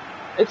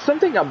 it's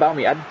something about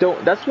me.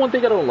 That's one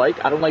thing I don't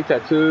like. I don't like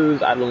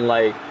tattoos. I don't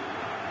like,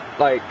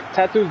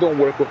 tattoos don't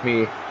work with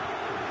me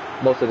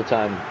most of the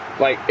time.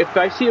 Like, if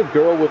I see a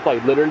girl with,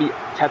 like, literally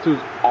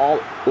tattoos all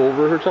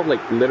over herself,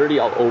 like, literally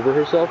all over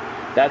herself,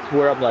 that's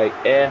where I'm like,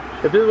 eh.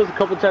 If it was a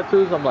couple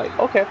tattoos, I'm like,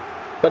 okay.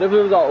 But if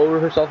it was all over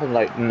herself, I'm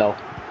like, no.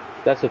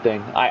 That's the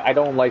thing. I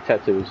don't like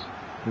tattoos.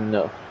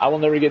 No. I will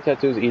never get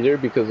tattoos either,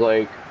 because,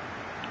 like,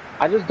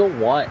 I just don't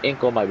want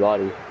ink on my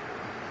body.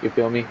 You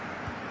feel me?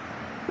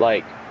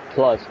 Like,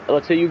 plus,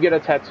 let's say you get a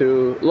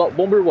tattoo.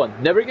 Number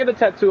one, never get a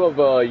tattoo of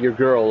your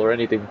girl or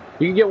anything.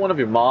 You can get one of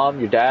your mom,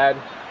 your dad,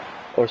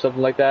 or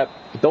something like that.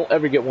 Don't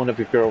ever get one of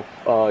your girl,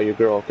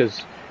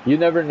 because you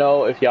never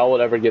know if y'all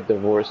will ever get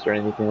divorced or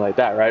anything like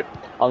that, right?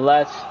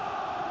 Unless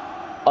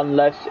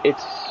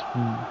it's,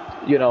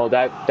 you know,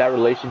 that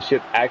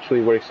relationship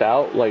actually works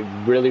out, like,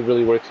 really,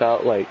 really works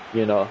out, like,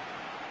 you know,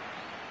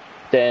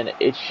 then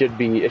it should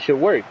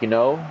work, you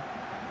know?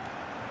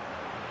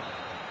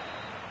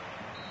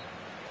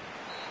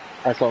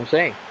 That's what I'm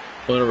saying.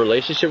 When a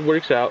relationship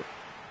works out,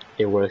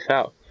 it works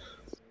out.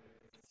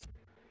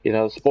 You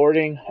know,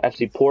 Sporting,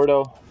 FC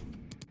Porto.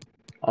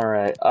 All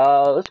right.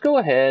 Let's go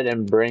ahead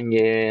and bring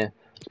in.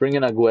 Let's bring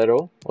in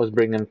Aguero. Let's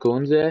bring in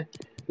Kunze.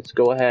 Let's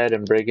go ahead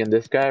and bring in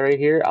this guy right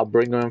here. I'll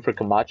bring him in for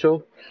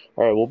Camacho.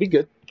 All right, we'll be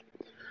good.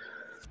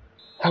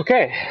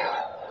 Okay,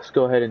 let's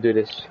go ahead and do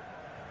this.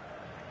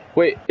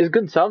 Wait, is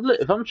Gonçalves?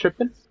 If I'm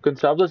tripping,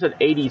 Gonçalves at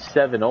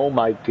 87. Oh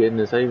my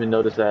goodness, I didn't even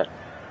notice that.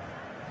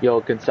 Yo,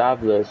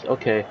 Gonçalves.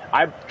 Okay,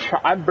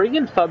 I'm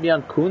bringing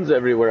Fabian Kunze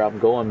everywhere I'm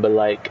going, but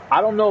like,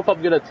 I don't know if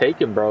I'm gonna take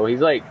him, bro.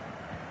 He's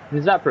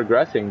not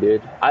progressing,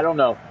 dude. I don't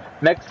know.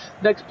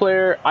 Next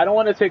player. I don't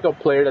want to take a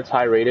player that's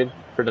high rated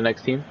for the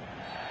next team.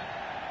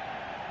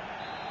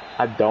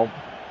 I don't.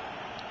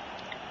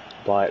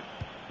 But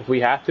if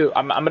we have to,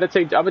 I'm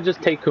gonna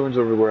just take Kunze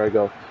everywhere I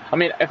go. I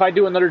mean, if I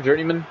do another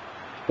Journeyman,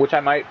 which I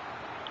might,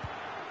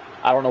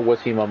 I don't know what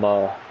team I'm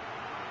gonna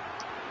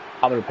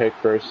pick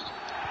first.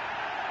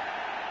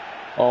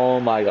 Oh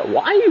my god,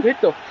 why you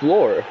hit the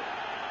floor?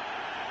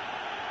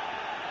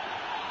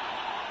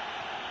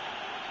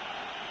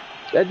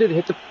 That dude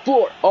hit the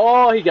floor.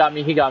 Oh, he got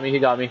me.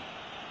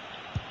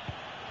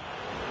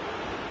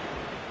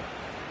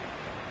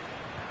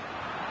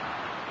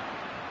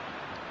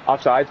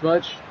 Offsides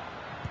much?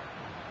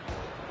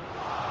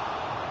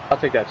 I'll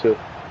take that too.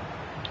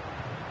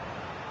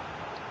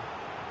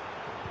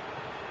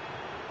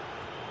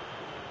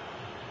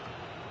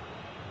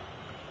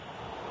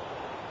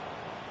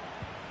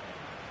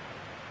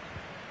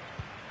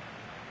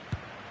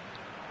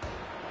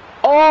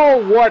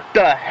 Oh, what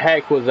the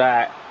heck was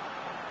that?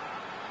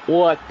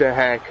 What the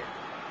heck?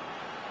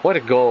 What a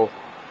goal.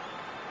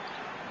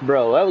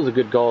 Bro, that was a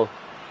good goal.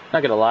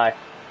 Not gonna lie.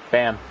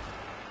 Bam.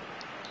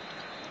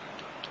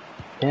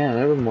 Damn,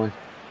 everyone.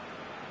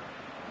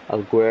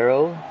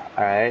 Aguero.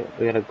 Alright,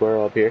 we got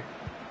Aguero up here.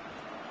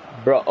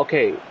 Bro,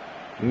 okay.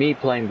 Me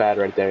playing bad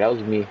right there. That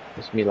was me.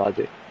 That's me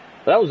logic.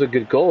 But that was a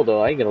good goal,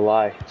 though. I ain't gonna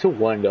lie.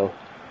 2-1, though.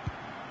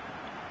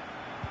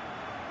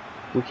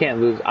 We can't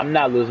lose. I'm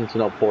not losing to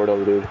no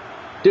Porto, dude.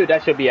 Dude,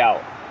 that should be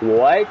out.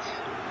 What?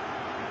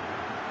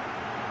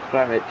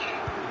 Kramich.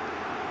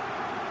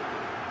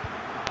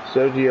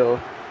 Sergio.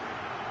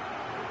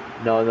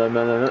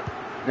 No.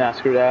 Nah,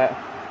 screw that.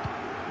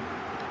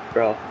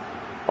 Bro.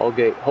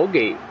 Holgate.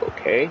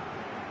 Okay.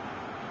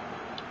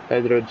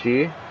 Pedro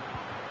G.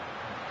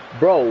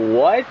 Bro,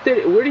 what?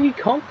 Where did he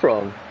come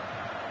from?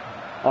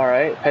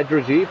 Alright,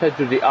 Pedro G.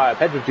 Alright,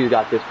 Pedro G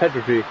got this.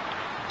 Pedro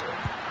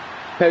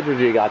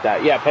G got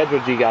that. Yeah, Pedro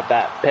G got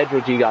that.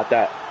 Pedro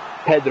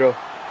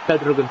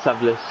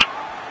Gonçalves.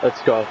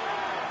 Let's go.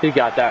 He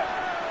got that.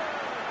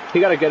 He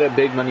gotta get a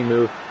big money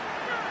move.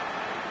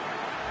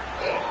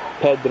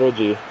 Pedro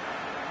G.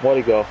 Where'd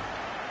he go?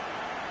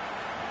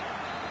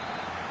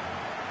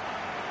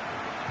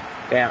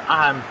 Damn,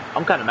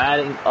 I'm kind of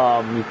mad.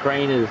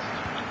 Ukraine is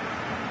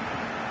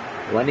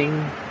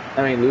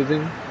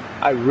losing.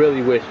 I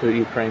really wish that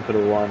Ukraine could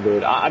have won,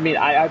 dude.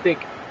 I think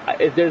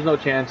if there's no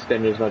chance,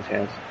 then there's no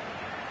chance.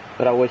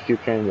 But I wish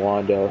Ukraine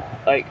won, though.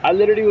 Like, I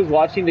literally was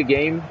watching the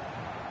game,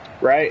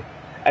 right?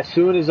 As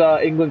soon as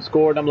England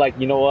scored, I'm like,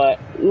 you know what?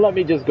 Let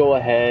me just go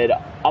ahead.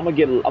 I'm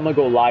gonna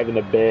go live in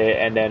a bit,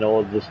 and then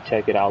we'll just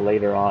check it out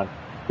later on.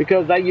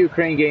 Because that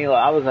Ukraine game,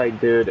 I was like,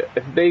 dude,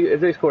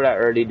 if they scored that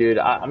early, dude,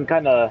 I'm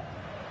kind of,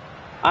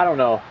 I don't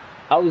know.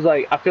 I was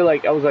like,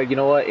 you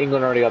know what?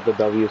 England already got the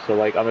W, so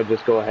like, I'm gonna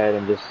just go ahead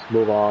and just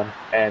move on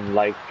and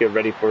like get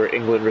ready for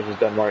England versus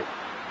Denmark.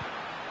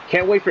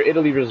 Can't wait for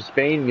Italy versus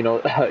Spain. You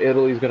know,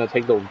 Italy's gonna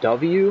take the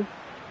W.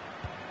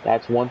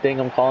 That's one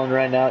thing I'm calling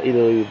right now.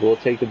 Italy will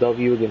take the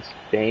W against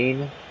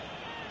Spain.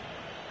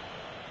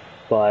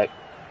 But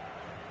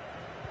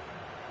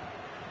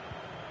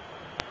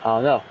I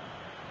don't know.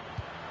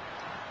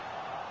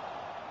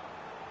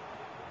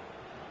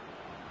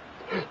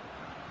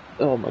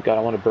 Oh my god,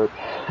 I want to burp.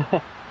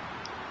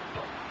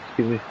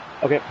 Excuse me.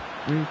 Okay.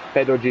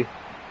 Pedro G.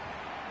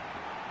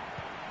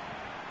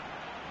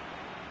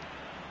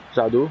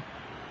 Zaidu.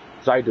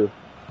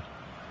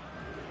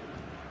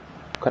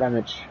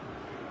 Kramich.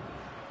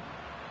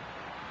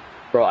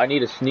 Bro, I need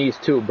to sneeze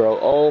too, bro.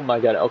 Oh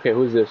my god. Okay,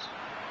 who's this?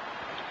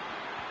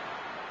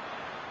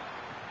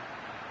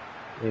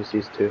 He's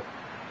these two.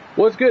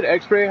 What's good,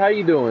 X-Ray? How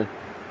you doing?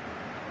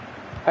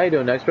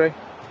 X-Ray?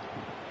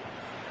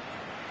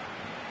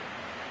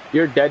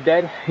 You're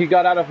dead? You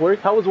got out of work?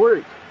 How was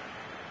work?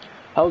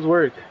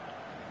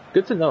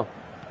 Good to know.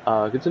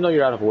 Good to know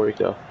you're out of work,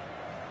 though.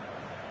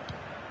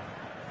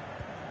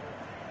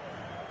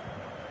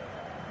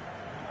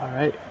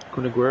 Alright,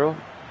 Kunaguero.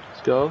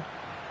 Let's go.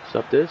 What's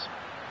up, this?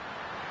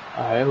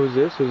 Alright, who's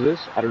this?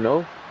 I don't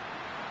know.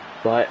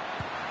 But,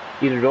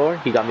 either door,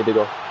 he got me to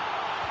go.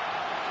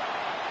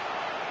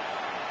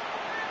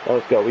 Oh,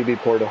 let's go. We beat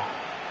Porto.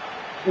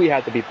 We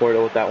had to beat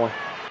Porto with that one.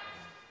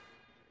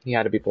 He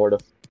had to beat Porto.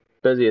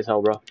 Busy as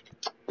hell, bro.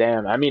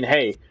 Damn. I mean,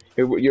 hey,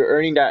 you're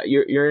earning that.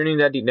 You're earning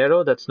that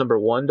dinero. That's number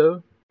one,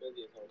 though.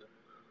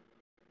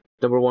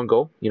 Number one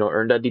goal. You know,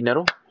 earn that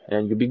dinero,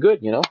 and you'll be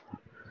good. You know.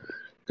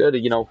 Good.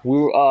 You know, we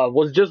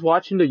was just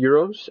watching the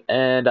Euros,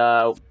 and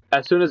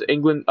as soon as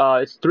England,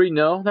 it's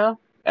 3-0 now.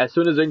 As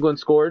soon as England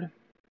scored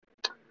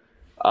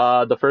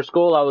the first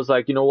goal, I was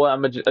like, you know what,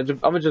 I'm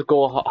gonna just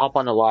go hop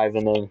on the live,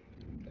 and then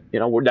you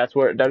know that's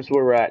where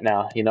we're at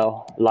now. You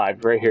know,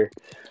 live right here.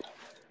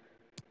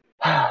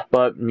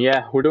 But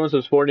yeah, we're doing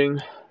some sporting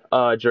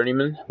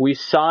journeyman. We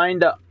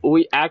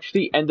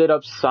actually ended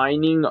up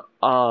signing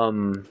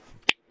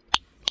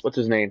what's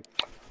his name?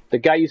 The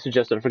guy you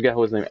suggested, I forget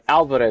who his name.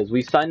 Alvarez.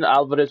 We signed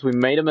Alvarez. We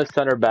made him a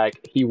center back.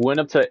 He went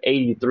up to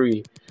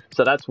 83.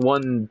 So that's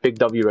one big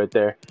W right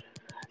there.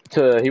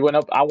 He went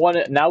up. I want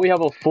it. Now we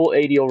have a full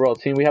 80 overall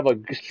team. We have a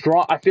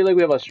strong. I feel like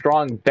we have a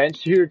strong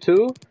bench here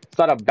too. It's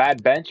not a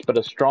bad bench, but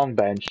a strong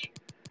bench.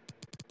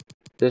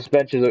 This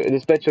bench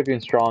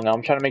looking strong.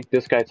 I'm trying to make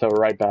this guy to a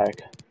right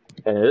back.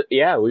 And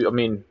yeah, I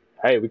mean,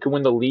 hey, we can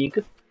win the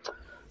league.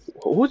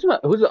 Who's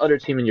the other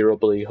team in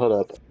Europa League? Hold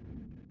up.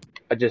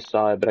 I just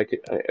saw it, but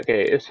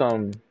okay, it's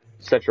some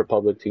Czech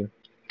Republic team.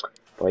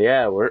 But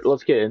yeah,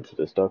 let's get into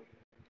this stuff.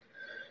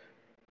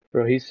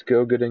 Bro, he's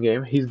still good in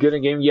game. He's good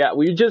in game. Yeah,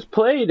 we just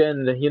played,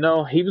 and you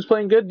know he was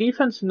playing good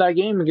defense in that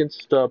game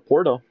against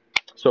Porto.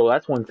 So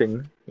that's one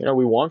thing. You know,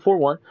 we won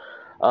 4-1.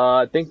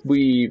 I think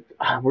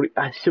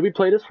should we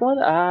play this one?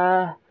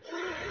 I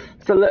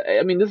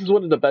mean, this is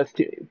one of the best.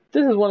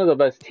 This is one of the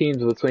best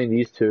teams between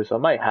these two, so I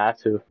might have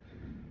to.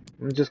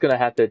 I'm just gonna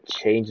have to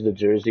change the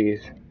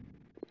jerseys.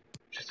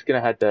 Just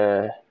gonna have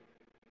to.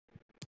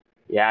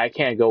 Yeah, I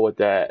can't go with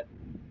that.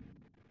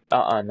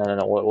 No.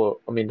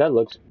 Well, I mean, that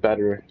looks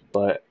better,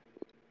 but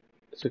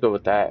let's go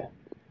with that.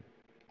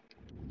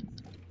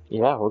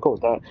 Yeah, we'll go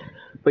with that.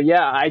 But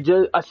yeah,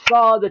 I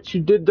saw that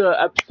you did the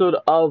episode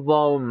of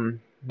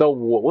the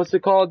what's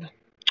it called?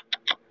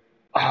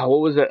 What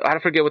was it? I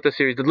forget what the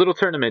series. The little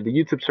tournament, the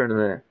YouTube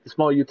tournament, the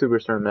small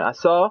YouTubers tournament. I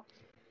saw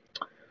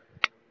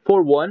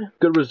 4-1,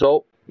 good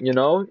result. You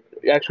know,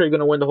 actually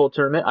gonna win the whole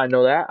tournament. I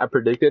know that. I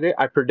predicted it.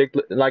 I predict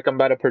like I'm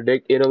about to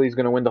predict Italy's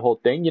gonna win the whole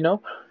thing. You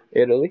know,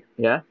 Italy.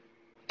 Yeah.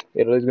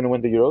 Italy's gonna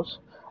win the Euros,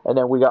 and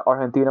then we got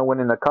Argentina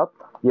winning the cup.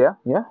 Yeah.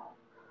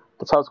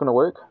 That's how it's gonna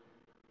work.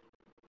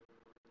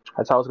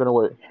 That's how it's gonna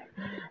work.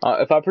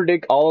 If I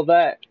predict all of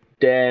that,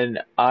 then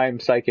I'm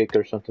psychic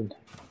or something.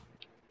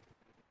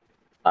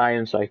 I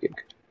am psychic.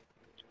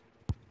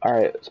 All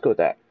right, let's go with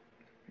that.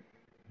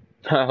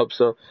 I hope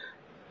so.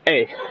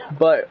 Hey,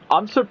 but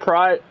I'm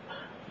surprised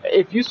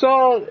if you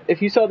saw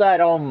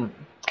that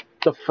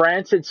the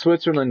France and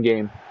Switzerland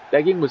game.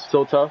 That game was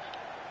so tough.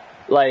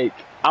 Like,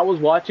 I was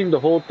watching the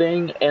whole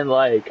thing, and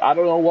like, I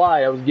don't know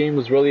why, that game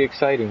was really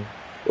exciting.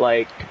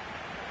 Like,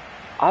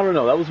 I don't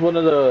know, that was one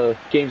of the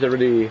games that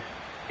really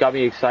got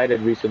me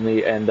excited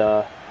recently. And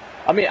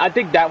I mean, I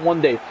think that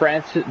one day,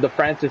 France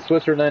and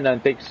Switzerland, and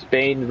I think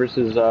Spain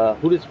versus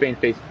who did Spain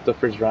face the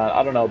first round?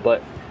 I don't know,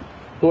 but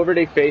whoever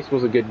they faced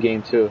was a good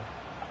game too.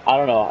 I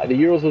don't know. The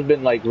Euros have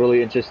been like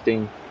really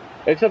interesting,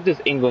 except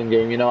this England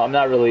game. You know, I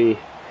don't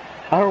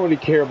really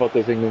care about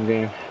this England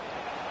game.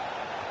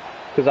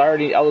 Because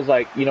I was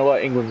like, you know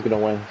what, England's going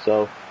to win.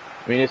 So,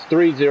 I mean, it's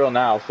 3-0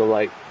 now, so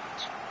like,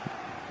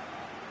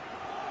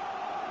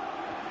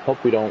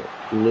 hope we don't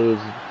lose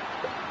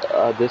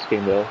this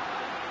game though.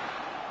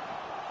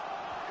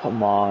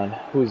 Come on,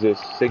 who's this?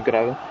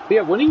 Sigrave?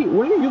 Yeah, when are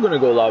you going to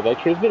go live?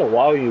 Actually, it's been a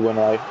while you went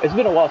live. It's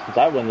been a while since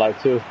I went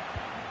live too.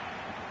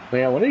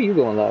 Man, when are you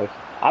going live?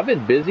 I've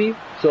been busy,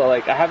 so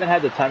like, I haven't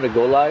had the time to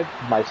go live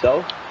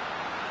myself.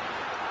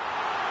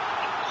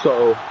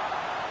 So,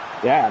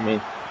 yeah, I mean,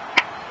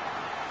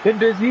 been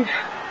busy.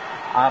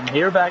 I'm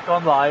here back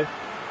on live.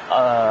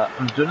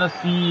 I'm gonna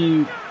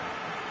see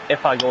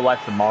if I go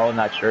live tomorrow,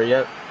 not sure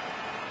yet.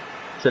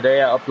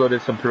 Today I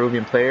uploaded some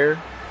Peruvian player.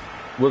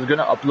 I was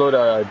gonna upload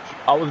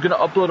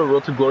a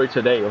Road to Glory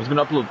today. I was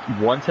gonna upload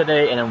one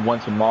today and then one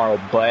tomorrow,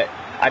 but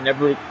I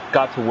never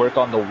got to work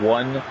on the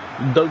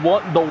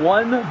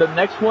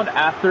next one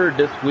after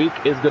this week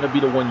is gonna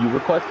be the one you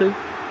requested.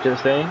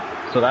 Just saying.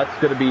 So that's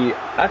gonna be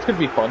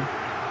fun.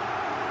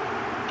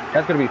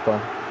 That's gonna be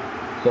fun.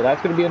 So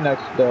that's gonna be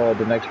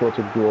the next Road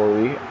to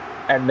Glory,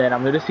 and then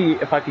I'm gonna see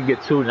if I can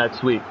get 2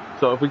 next week.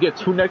 So if we get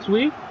 2 next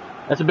week,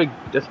 that's a big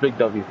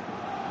W.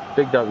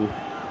 Big W.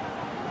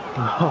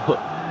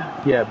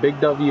 Yeah, big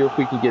W if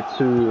we can get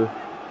 2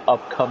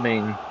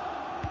 upcoming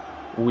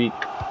week.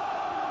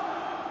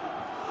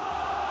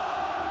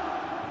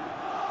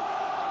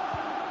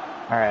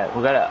 All right,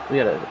 we gotta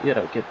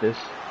get this.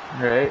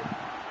 All right.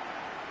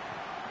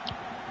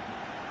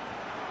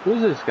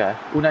 Who's this guy?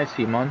 Unai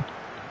Simon.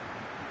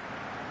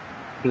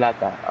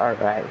 Plata. All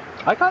right.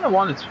 I kind of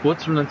wanted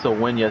Switzerland to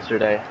win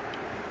yesterday.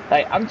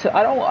 Like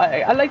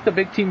I like the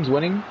big teams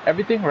winning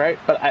everything, right?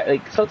 But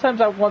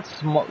sometimes I want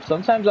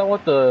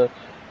the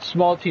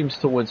small teams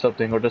to win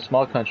something, or the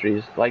small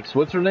countries. Like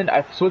Switzerland.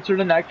 If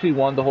Switzerland actually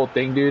won the whole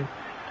thing, dude,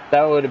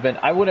 that would have been.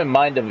 I wouldn't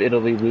mind if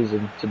Italy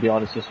losing. To be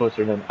honest, to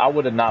Switzerland, I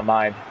would not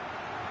mind.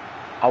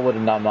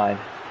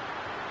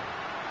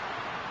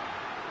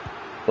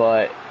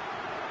 But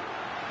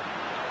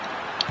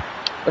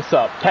what's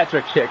up,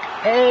 Patrick Chick?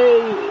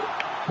 Hey,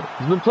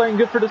 he's been playing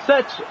good for the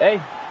Sets.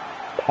 Hey,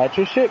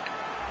 Patrick.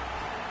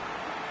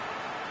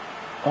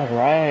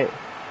 Alright.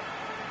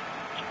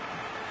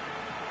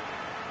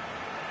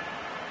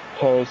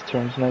 Paris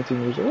turns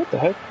 19 years old. What the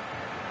heck?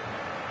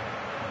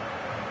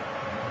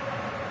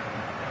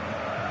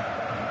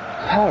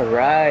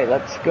 Alright,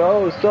 let's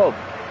go. So,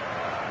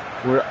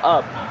 we're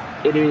up.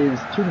 It is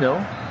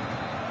 2-0.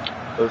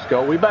 Let's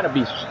go. We better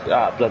be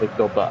Athletic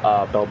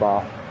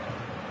Bilbao.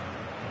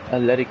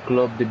 Athletic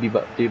Club de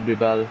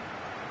Bilbao.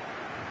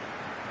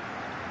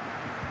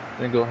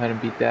 Gonna go ahead and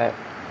beat that.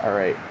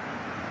 Alright.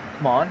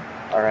 Come on.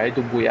 Alright,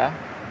 Dumbuya.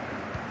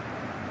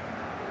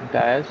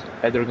 Diaz.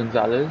 Pedro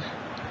Gonzalez.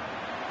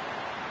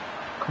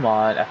 Come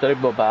on. Athletic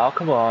Bilbao.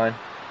 Come on.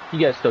 You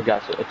guys still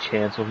got a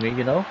chance with me,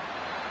 you know?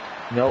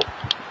 Nope.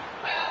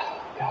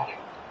 God.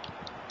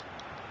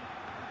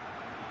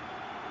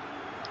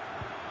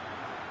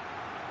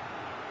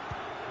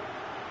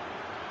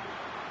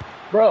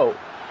 Bro,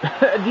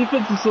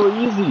 defense is so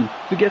easy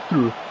to get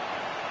through.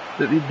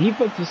 The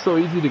defense is so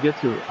easy to get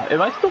through.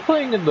 Am I still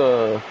playing in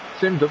the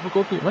same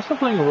difficulty? Am I still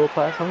playing in world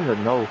class? I don't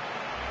even know.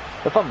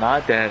 If I'm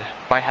not, then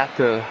I might have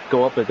to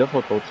go up the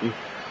difficulty,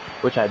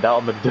 which I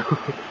doubt I'm gonna do.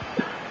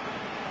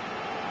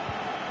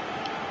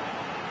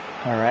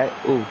 Alright,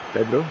 ooh,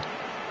 Pedro.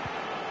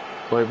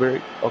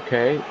 Hoiberg,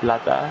 okay,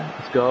 Plata,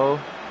 let's go.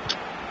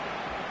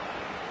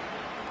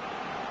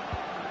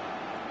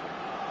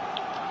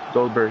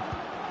 Goldberg.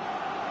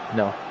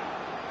 No.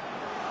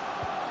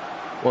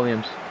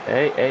 Williams.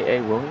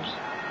 Hey, Williams.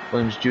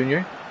 Williams Jr.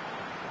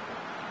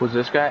 Who's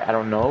this guy? I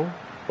don't know.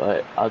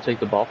 But I'll take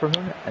the ball from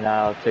him. And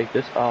I'll take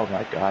this. Oh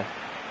my god.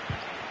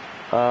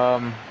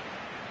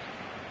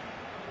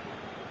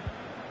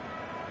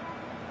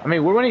 I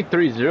mean, we're winning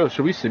 3-0.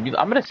 Should we simulate?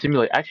 I'm gonna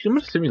simulate. Actually, I'm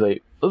gonna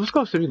simulate. Let's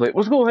go simulate.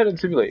 Let's go ahead and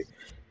simulate.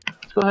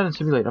 Let's go ahead and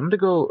simulate. I'm gonna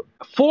go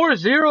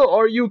 4-0.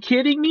 Are you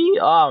kidding me?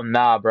 Oh,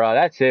 nah, bro.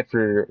 That's it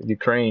for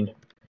Ukraine.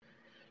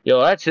 Yo,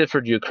 that's it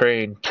for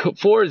Ukraine.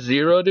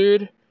 4-0,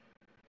 dude.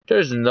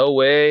 There's no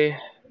way.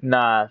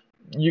 Nah,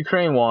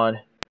 Ukraine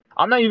won.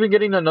 I'm not even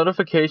getting the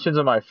notifications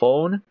on my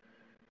phone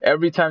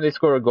every time they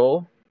score a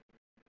goal.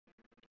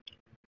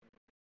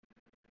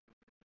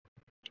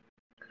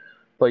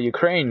 But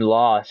Ukraine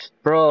lost.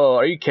 Bro,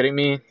 are you kidding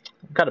me?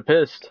 I'm kind of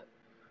pissed.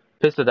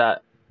 Pissed at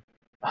that.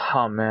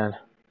 Oh, man.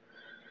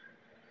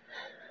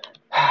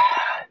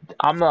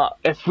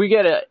 If we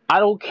get it, I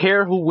don't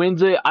care who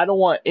wins it. I don't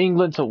want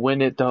England to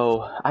win it,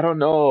 though. I don't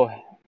know.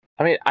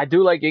 I mean, I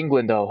do like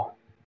England, though.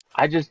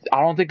 I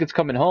don't think it's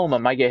coming home. I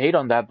might get hate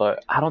on that,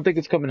 but I don't think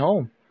it's coming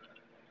home.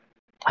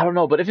 I don't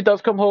know, but if it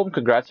does come home,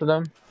 congrats to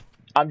them.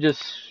 I'm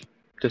just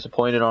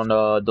disappointed on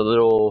the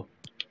little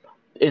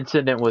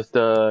incident with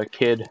the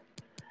kid.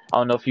 I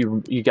don't know if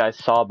you guys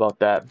saw about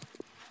that.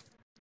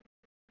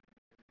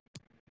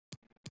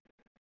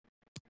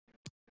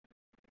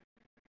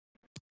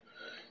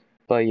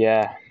 But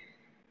yeah.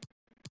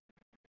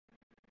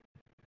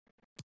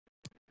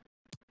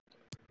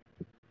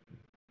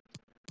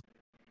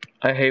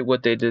 I hate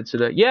what they did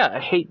today. I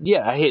hate.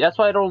 That's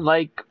why I don't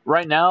like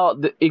right now.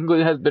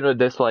 England has been a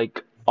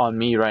dislike on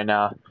me right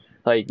now.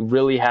 Like,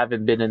 really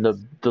haven't been in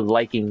the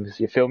likings.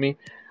 You feel me?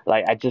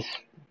 Like, I just,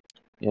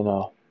 you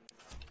know,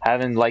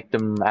 haven't liked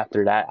them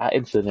after that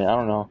incident. I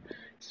don't know.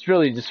 It's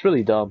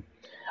really dumb.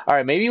 All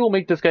right, maybe we'll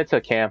make this guy to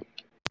a camp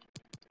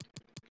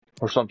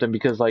or something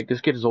because like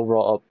this kid is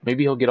overall up.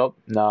 Maybe he'll get up.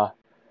 Nah.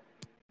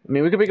 I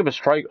mean, we could make him a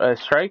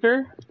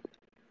striker.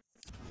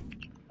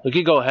 We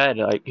could go ahead.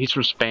 Like, he's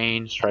from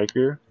Spain,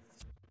 striker.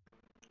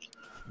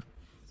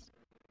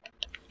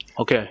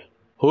 Okay,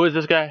 who is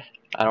this guy?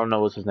 I don't know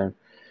what's his name,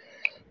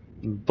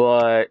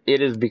 but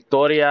it is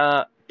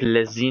Victoria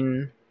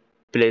Plezin.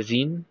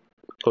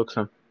 Cooks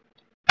him.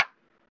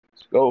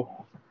 Let's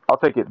go. I'll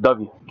take it.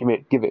 W.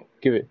 Give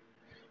it.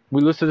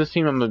 We lose to this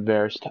team. I'm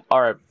embarrassed.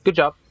 All right, good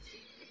job.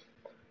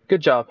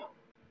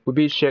 We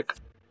beat Czech.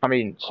 I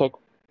mean,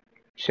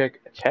 Czech.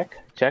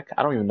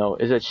 I don't even know.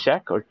 Is it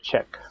Czech or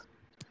Czech?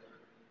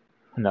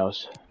 Who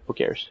knows? Who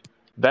cares?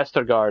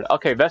 Vestergaard.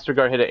 Okay,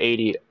 Vestergaard hit an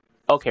 80.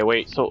 Okay,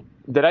 wait. So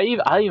did I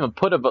even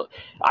put a?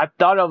 I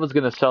thought I was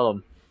gonna sell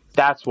him.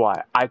 That's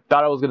why I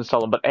thought I was gonna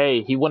sell him. But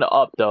hey, he went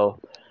up though.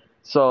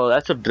 So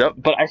that's a.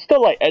 But I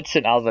still like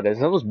Edson Alvarez.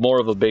 That was more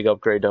of a big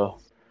upgrade though.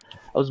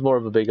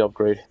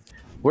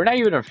 We're not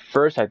even in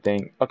first, I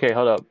think. Okay,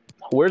 hold up.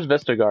 Where's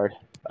Vestergaard?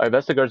 Alright,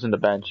 Vestergaard's in the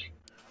bench.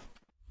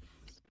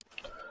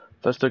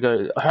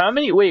 Vestergaard. How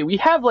many? Wait, we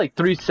have like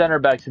 3 center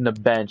backs in the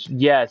bench.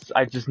 Yes,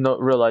 I just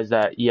realized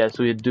that. Yes,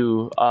 we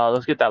do.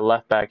 Let's get that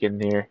left back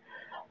in here.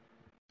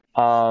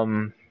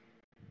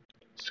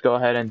 Let's go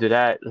ahead and do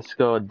that. Let's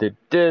go do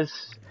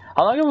this.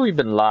 How long have we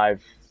been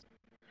live?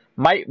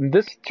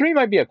 This stream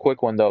might be a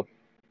quick one though.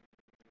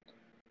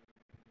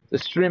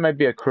 This stream might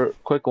be a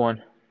quick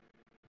one.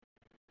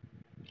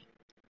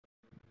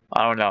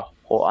 I don't know.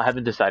 Well, I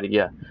haven't decided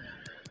yet.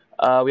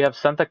 We have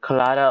Santa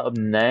Clara up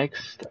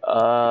next.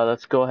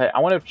 Let's go ahead. I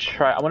want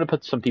to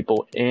put some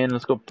people in.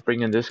 Let's go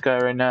bring in this guy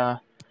right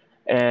now.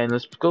 And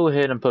let's go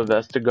ahead and put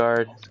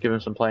Vestergaard. Let's give him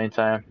some playing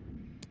time.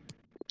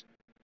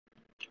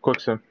 Quick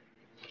sim.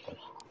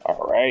 Alright.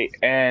 Alright,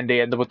 and they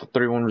end up with a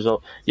 3-1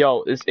 result.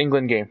 Yo, this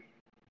England game.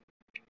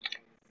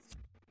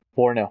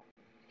 4-0.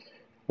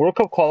 World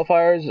Cup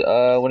qualifiers,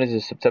 when is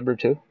this? September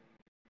 2?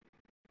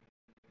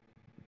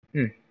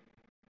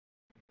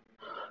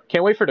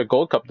 Can't wait for the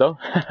Gold Cup, though.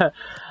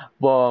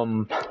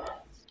 Well,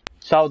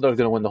 Salvador's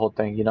gonna win the whole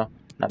thing, you know?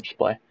 Not just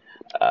play.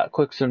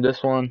 Quick sim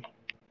this one.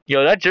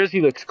 Yo, that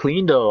jersey looks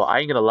clean, though. I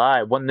ain't gonna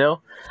lie.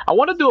 1-0. I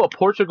want to do a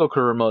Portugal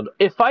career mode.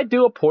 If I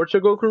do a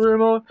Portugal career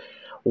mode,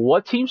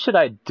 what team should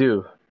I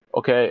do?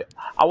 Okay,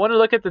 I want to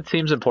look at the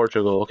teams in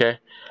Portugal, okay?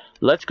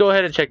 Let's go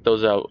ahead and check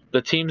those out.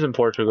 The teams in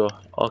Portugal.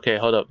 Okay,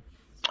 hold up.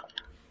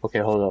 Okay,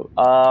 hold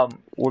up.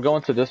 We're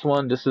going to this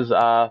one. This is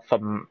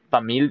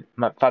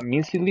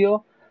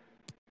Famicilio.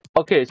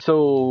 Okay,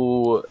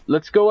 so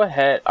let's go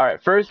ahead. All right,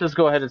 first let's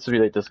go ahead and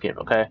simulate this game.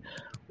 Okay,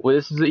 well,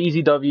 this is an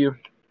easy W.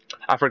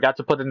 I forgot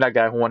to put in that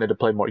guy who wanted to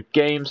play more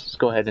games. Let's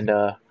go ahead and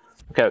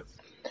okay,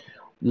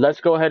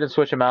 let's go ahead and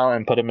switch him out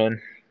and put him in.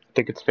 I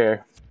think it's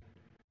fair.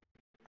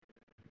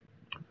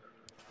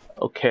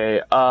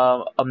 Okay,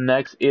 up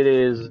next it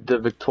is the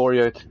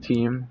Victoria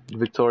team.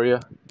 Victoria.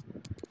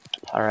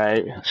 All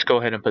right, let's go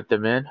ahead and put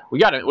them in. We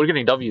got it. We're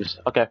getting W's.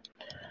 Okay.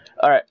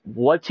 All right,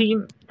 what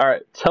team? All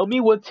right, tell me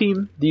what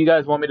team do you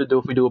guys want me to do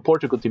if we do a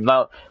Portugal team?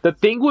 Now, the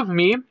thing with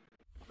me,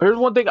 here's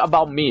one thing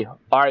about me.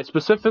 All right,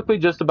 specifically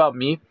just about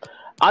me,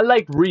 I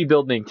like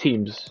rebuilding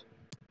teams.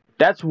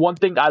 That's one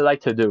thing I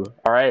like to do.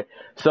 All right,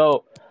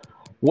 so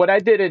what I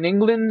did in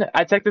England,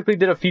 I technically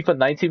did a FIFA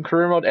 19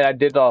 career mode and I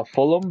did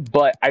Fulham,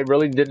 but I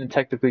really didn't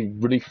technically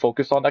really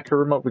focus on that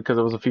career mode because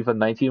it was a FIFA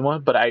 19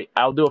 one. But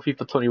I'll do a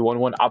FIFA 21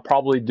 one. I'll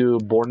probably do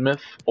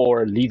Bournemouth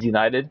or Leeds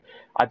United.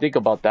 I think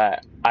about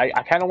that. I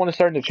kind of want to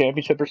start in the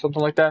championship or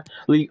something like that.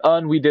 League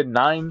One, we did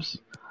Nimes.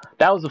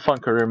 That was a fun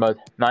career mode.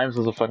 Nimes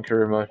was a fun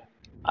career mode.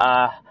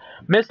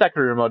 Missed that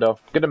career mode though.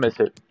 Gonna miss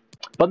it.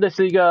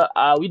 Bundesliga,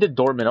 we did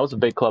Dortmund. That was a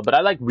big club, but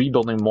I like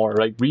rebuilding more.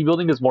 Like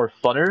rebuilding is more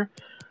funner.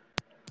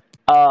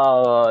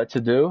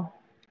 To do.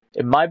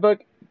 In my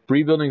book,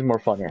 rebuilding is more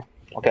funner.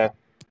 Okay?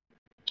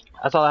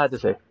 That's all I had to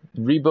say.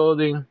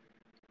 Rebuilding,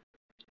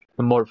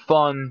 the more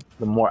fun,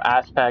 the more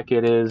ass pack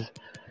it is.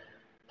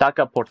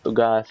 Taca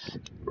Portugas.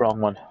 Wrong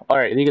one.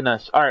 Alright, Liga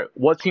NES. Alright,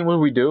 what team will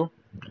we do?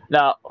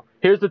 Now,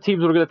 here's the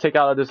teams we're going to take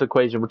out of this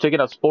equation. We're taking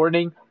out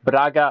Sporting,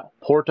 Braga,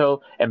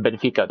 Porto, and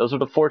Benfica. Those are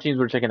the 4 teams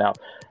we're taking out.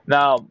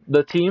 Now,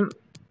 the team,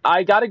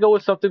 I got to go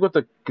with something with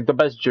the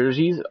best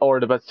jerseys or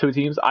the best 2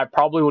 teams. I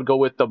probably would go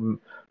with the...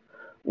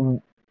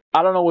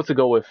 I don't know what to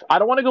go with. I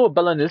don't want to go with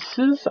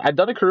Belenenses. I've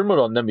done a career mode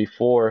on them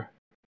before.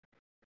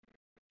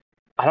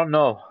 I don't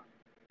know.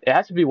 It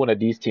has to be one of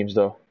these teams,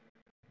 though.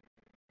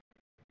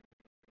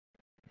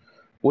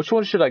 Which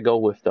one should I go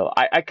with, though?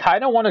 I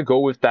kind of want to go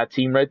with that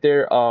team right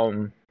there.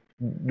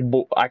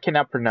 I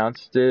cannot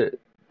pronounce it.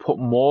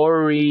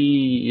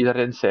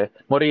 Moreirense,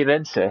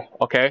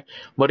 okay?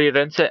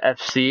 Moreirense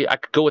FC. I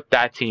could go with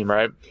that team,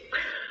 right?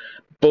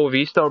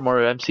 Boavista or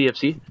Moreirense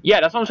FC. Yeah,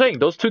 that's what I'm saying.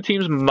 Those 2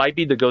 teams might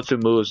be the go-to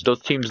moves.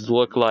 Those teams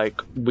look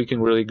like we can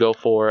really go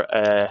for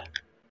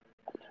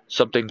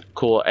something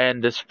cool.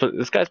 And this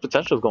guy's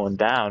potential is going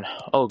down.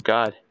 Oh,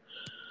 God.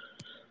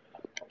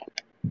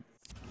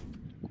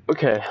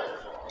 Okay.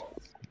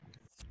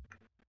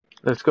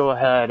 Let's go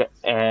ahead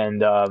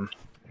and...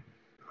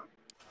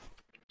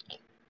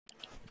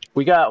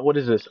 we got... What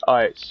is this?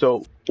 Alright,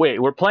 so...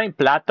 Wait, we're playing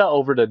Plata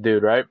over the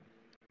dude, right?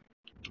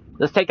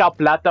 Let's take out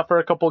Plata for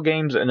a couple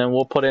games, and then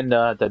we'll put in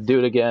the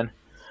dude again.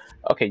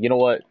 Okay, you know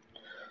what?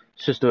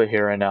 Let's just do it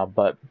here right now,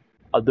 but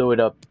I'll do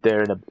it up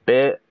there in a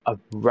bit.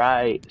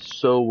 Alright,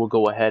 so we'll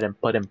go ahead and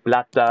put in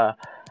Plata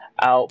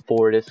out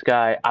for this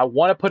guy. I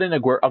want to put in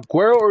Aguero.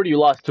 Aguero already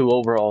lost 2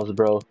 overalls,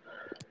 bro.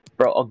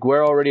 Bro,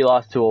 Aguero already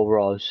lost 2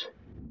 overalls.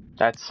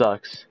 That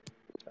sucks.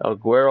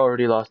 Aguero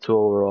already lost 2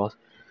 overalls.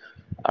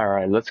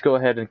 Alright, let's go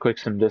ahead and quick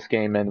sim this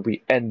game, and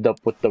we end up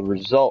with the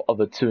result of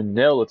a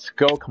 2-0. Let's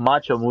go,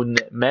 Camacho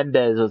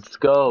Mendes, let's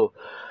go.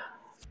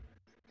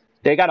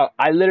 They got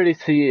I literally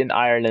see an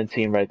Ireland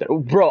team right there.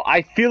 Bro,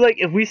 I feel like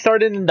if we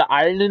started in the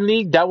Ireland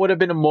League, that would have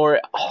been a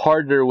more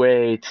harder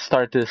way to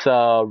start this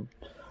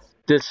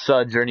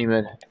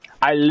Journeyman.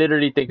 I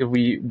literally think if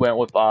we went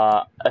with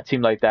a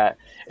team like that,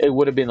 it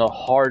would have been a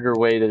harder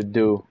way to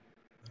do.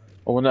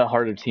 Well, not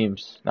harder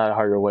teams, not a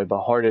harder way,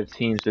 but harder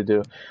teams to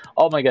do.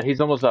 Oh my God,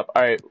 he's almost up.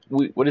 All right,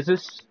 what is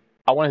this?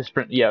 I want his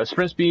sprint. Yeah,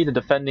 sprint speed and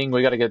defending.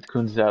 We gotta get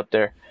Koons out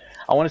there.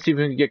 I want to see if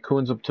we can get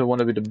Koons up to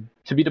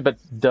be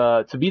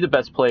the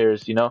best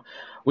players. You know,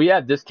 we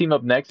have this team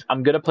up next.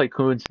 I'm gonna play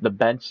Koons the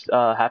bench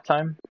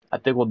halftime. I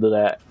think we'll do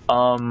that.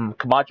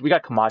 Camacho, we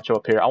got Camacho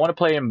up here. I want to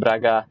play him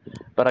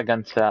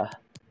Braganza.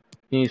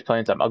 He's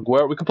playing time.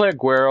 Aguero, we can play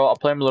Aguero. I'll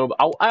play him a little bit.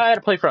 I had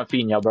to play for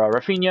Rafinha, bro.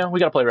 Rafinha, we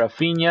gotta play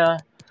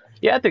Rafinha.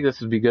 Yeah, I think this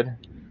would be good.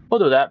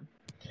 We'll do that.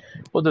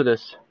 We'll do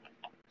this.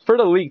 For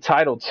the league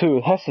title, too.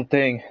 That's the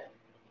thing.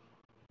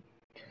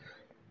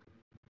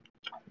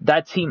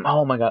 That team,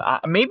 oh my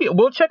God. Maybe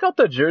we'll check out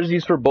the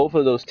jerseys for both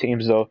of those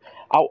teams, though.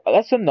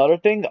 That's another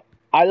thing.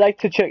 I like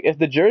to check. If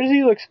the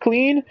jersey looks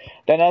clean,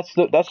 then that's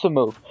the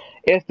move.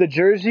 If the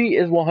jersey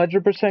is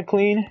 100%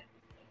 clean,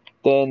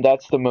 then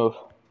that's the move.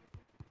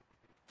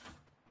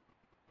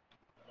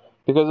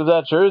 Because if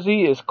that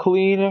jersey is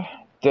clean,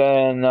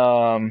 then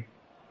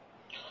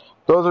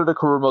those are the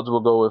career modes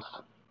we'll go with.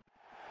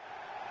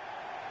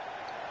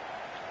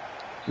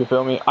 You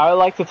feel me? I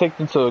like to take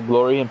them to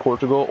Glory in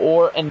Portugal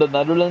or in the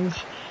Netherlands.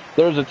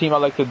 There's a team I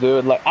like to do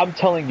it. Like, I'm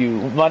telling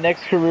you, my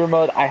next career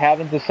mode, I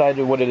haven't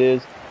decided what it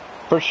is.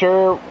 For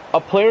sure,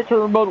 a player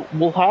career mode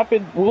will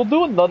happen. We'll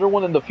do another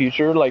one in the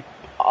future, like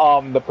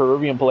the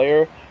Peruvian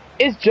player.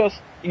 It's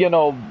just, you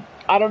know,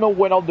 I don't know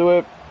when I'll do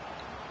it,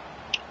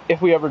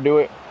 if we ever do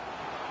it.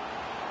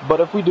 But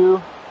if we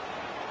do,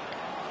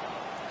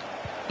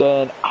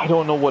 then I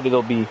don't know what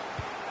it'll be.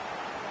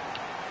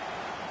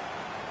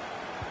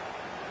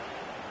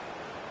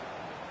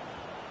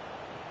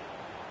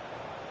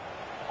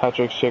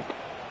 Patrick Schick.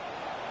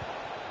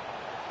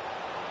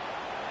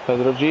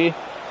 Pedro G.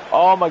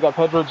 Oh my god,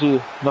 Pedro G.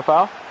 No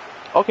foul?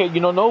 Okay, you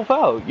know, no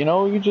foul. You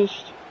know, you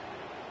just...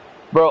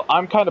 Bro,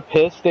 I'm kind of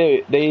pissed.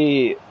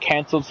 They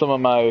canceled some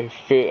of my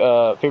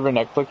favorite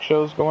Netflix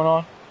shows going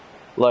on.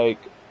 Like,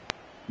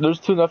 there's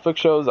 2 Netflix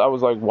shows I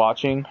was, like,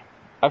 watching.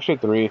 Actually,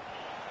 3.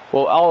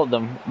 Well, all of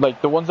them.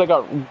 Like, the ones that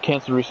got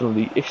canceled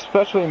recently.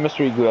 Especially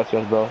Mystery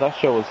Iglesias, bro. That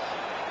show was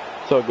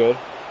so good.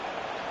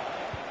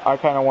 I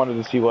kind of wanted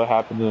to see what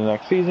happened in the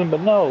next season,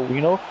 but no,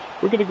 you know,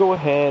 we're going to go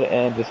ahead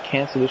and just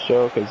cancel the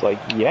show because, like,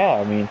 yeah,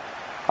 I mean,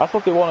 that's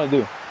what they want to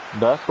do.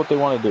 That's what they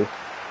want to do.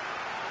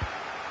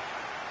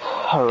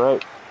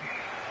 Alright.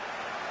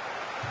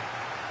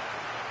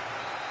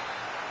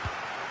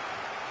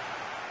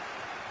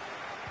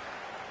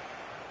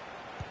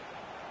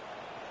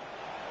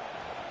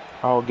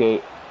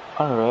 Okay.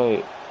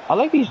 Alright. I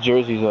like these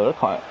jerseys, though. They're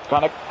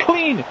kind of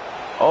clean.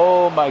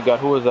 Oh, my God.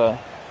 Who was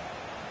that?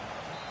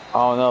 I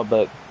don't know,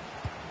 but...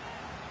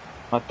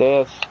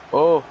 Mateus.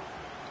 Oh.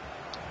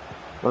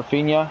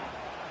 Rafinha.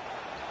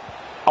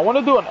 I want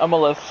to do an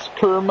MLS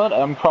career mode.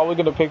 I'm probably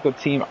going to pick the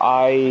team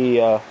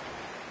I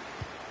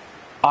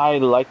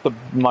like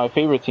my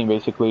favorite team,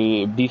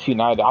 basically, DC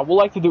United. I would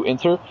like to do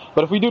Inter,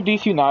 but if we do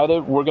DC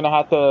United, we're going to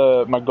have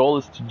to... My goal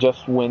is to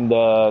just win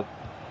the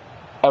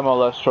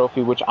MLS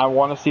trophy, which I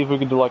want to see if we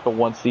can do like a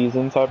 1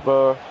 season type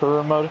of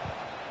career mode.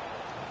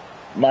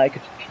 My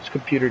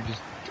computer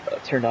just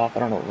turned off. I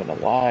don't know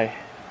why.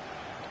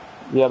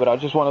 Yeah, but I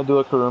just want to do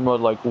a career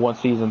mode, like 1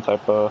 season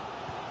type of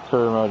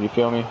career mode, you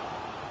feel me?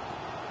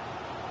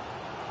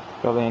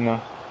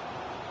 Galena.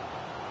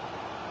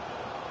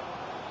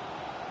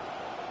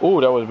 Ooh,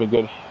 that would have been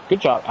good.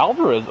 Good job.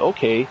 Alvarez,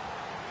 okay.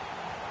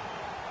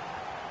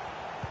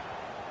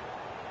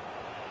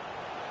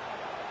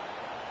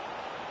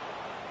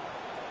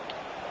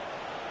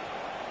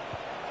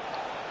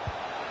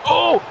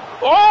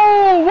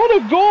 Oh, what a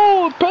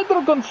goal!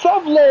 Pedro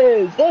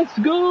Gonçalves! Let's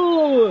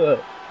go!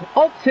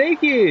 I'll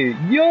take it!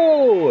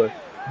 Yo!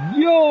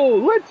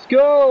 Let's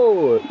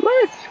go!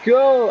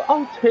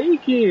 I'll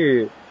take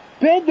it!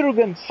 Pedro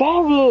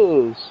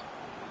Gonçalves!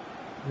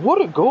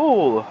 What a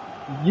goal!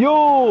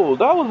 Yo!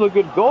 That was a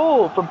good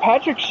goal from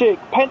Patrick Schick,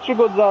 Pedro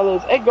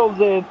Gonçalves. It goes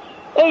in.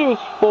 It was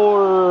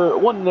for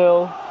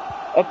 1-0.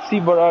 FC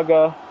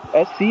Braga.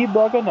 SC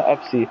Braga? No,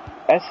 FC.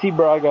 SC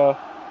Braga.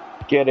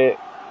 Get it.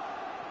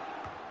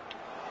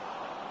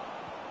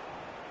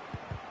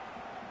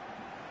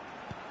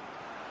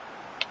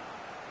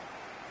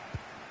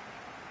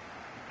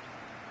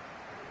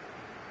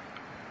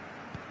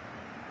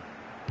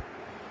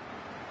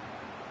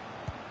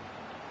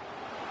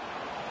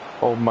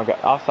 Oh my god,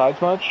 offsides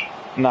much?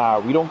 Nah,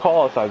 we don't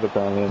call offsides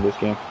apparently in this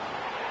game.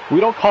 We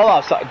don't call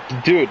offsides.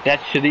 Dude,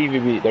 that should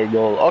even be their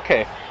goal.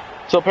 Okay,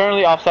 so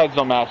apparently offsides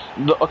don't match.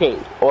 Okay,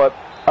 what?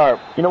 Alright,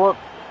 you know what?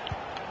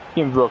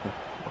 Game's broken.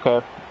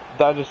 Okay,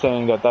 that's just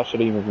saying that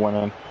should even win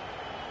in.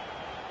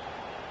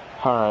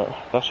 Alright,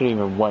 that should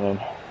even win in.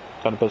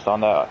 Kinda pissed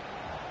on that.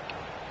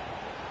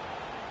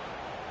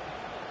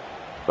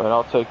 But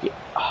I'll take it.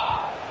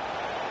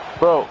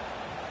 Bro.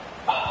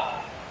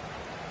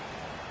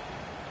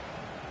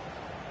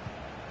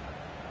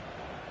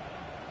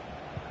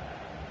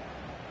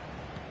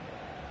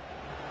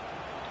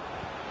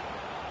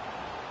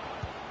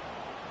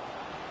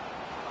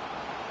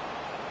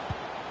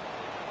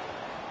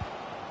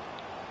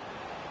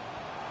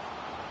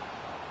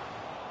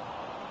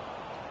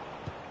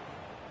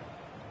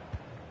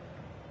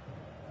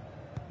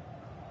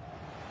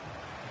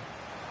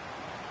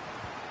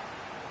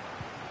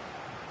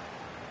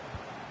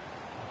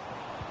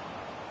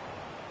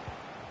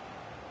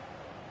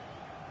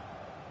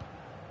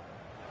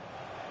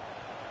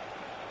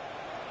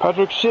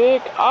 Patrick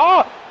Schick.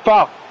 Ah!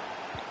 Foul.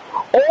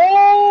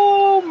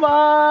 Oh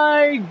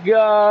my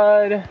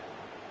god.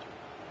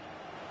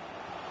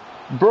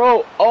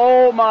 Bro,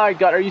 oh my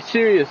god. Are you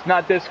serious?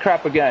 Not this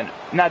crap again.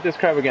 Not this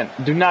crap again.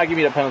 Do not give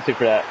me the penalty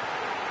for that.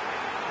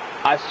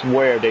 I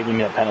swear they give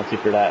me a penalty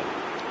for that.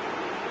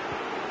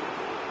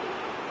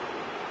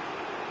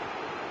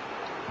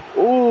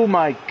 Oh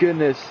my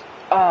goodness.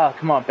 Ah,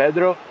 come on,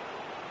 Pedro.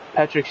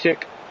 Patrick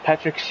Schick.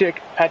 Patrick Schick.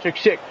 Patrick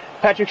Schick.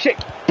 Patrick Schick.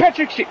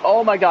 Patrick Schick.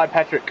 Oh my god,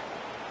 Patrick.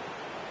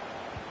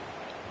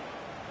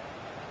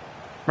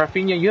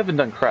 Rafinha, you haven't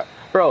done crap.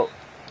 Bro.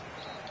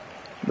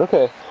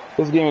 Okay.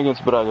 This game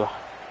against Braga.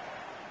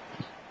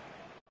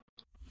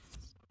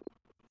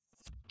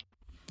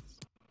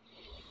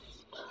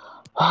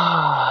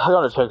 I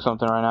gotta check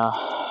something right now.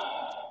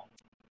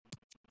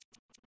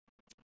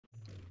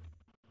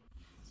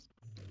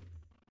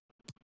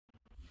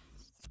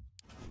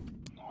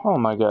 Oh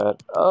my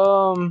god.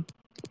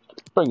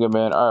 Bring him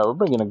in. Alright, we're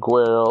bringing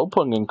Aguero. We're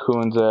putting in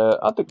Coons at.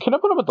 Can I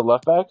put him at the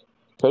left back?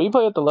 Can you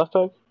play at the left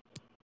back?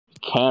 You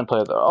can play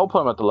at the. I'll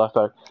put him at the left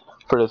back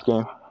for this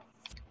game.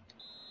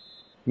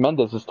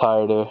 Mendes is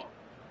tired, eh?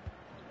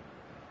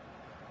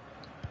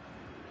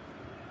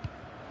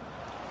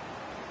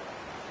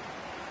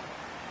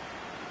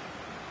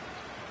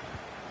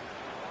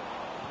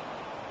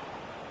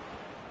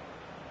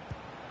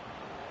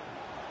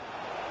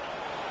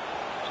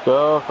 Let's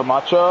go,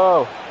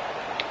 Camacho.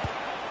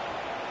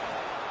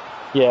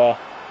 Yeah.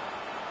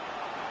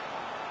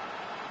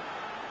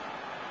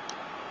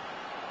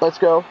 Let's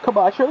go.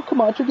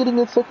 Camacho getting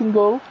his second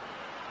goal.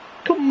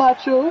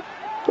 Camacho's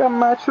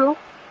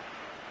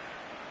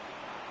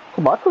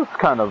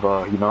kind of,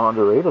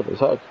 underrated as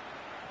heck.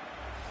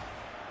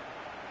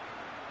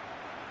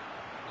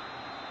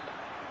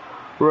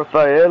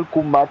 Rafael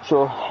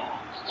Camacho.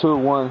 It's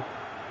 2-1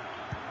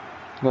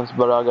 against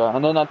Braga.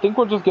 And then I think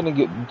we're just going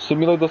to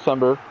simulate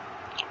December.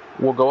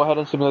 We'll go ahead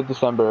and simulate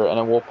December, and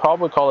then we'll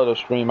probably call it a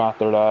stream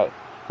after that.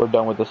 We're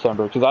done with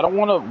December, because I don't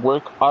want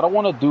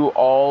to do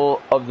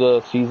all of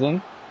the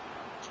season.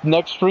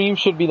 Next stream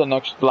should be the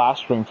last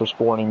stream for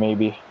Sporting,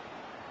 maybe.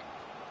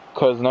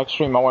 Because next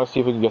stream I want to see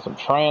if we can get some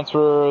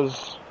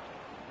transfers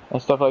and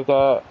stuff like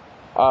that.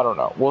 I don't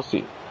know. We'll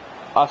see.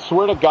 I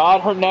swear to God,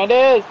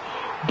 Hernandez!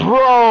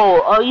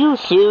 Bro, are you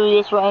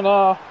serious right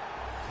now?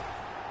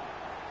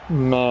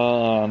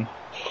 Man.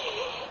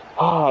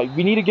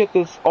 We need to get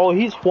this. Oh,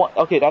 he's one.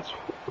 Okay, that's.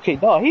 Okay,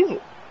 no, he's.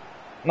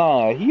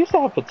 Nah, he used to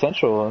have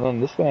potential, and then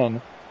this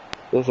man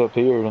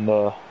disappeared in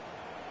the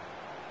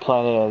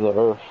planet of the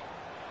Earth.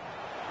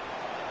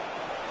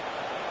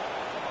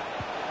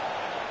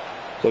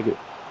 Take it.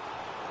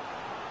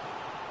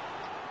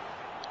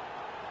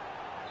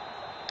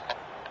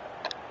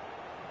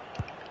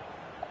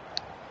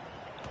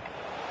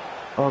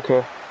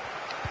 Okay.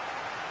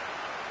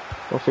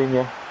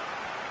 Rafinha.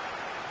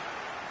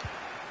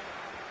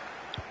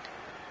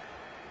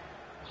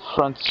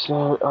 Front set.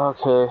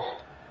 Okay.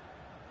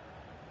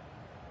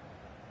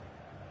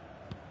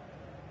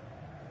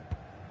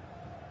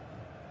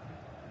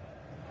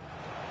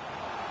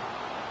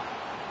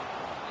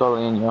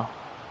 Galeno.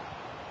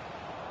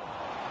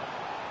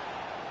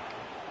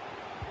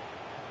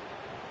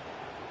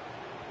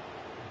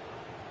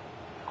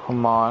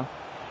 Come on.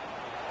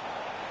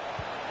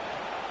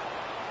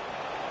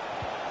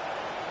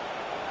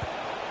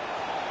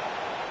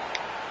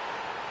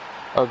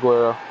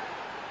 Aguero.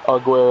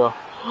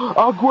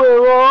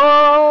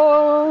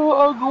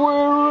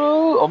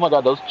 Oh my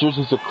god, those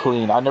jerseys are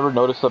clean. I never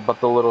noticed about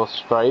the little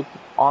stripe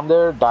on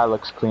there. That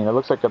looks clean. It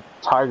looks like a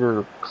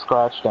tiger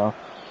scratch down.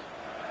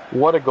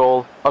 What a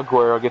goal.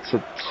 Aguero gets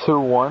it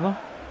 2-1.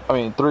 I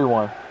mean,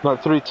 3-1. No,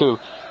 3-2.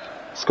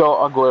 Let's go,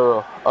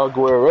 Aguero.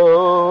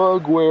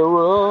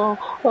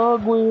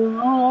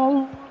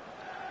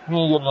 We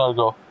need to get another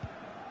goal.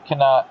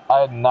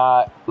 I am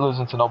not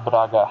losing to no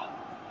Braga.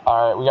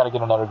 Alright, we gotta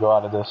get another goal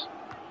out of this.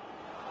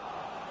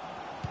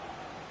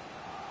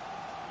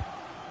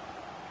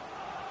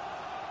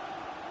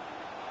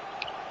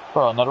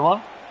 Bro, another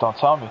one? Don't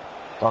tell me.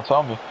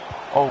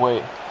 Oh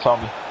wait, tell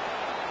me.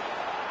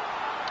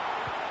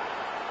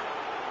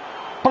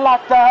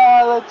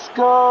 Plata! Let's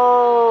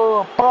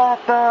go!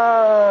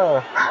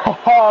 Plata!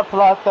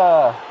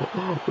 Plata!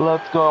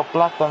 Let's go,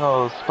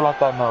 Platanos!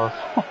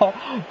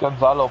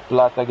 Gonzalo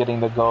Plata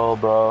getting the goal,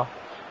 bro.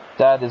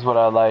 That is what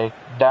I like.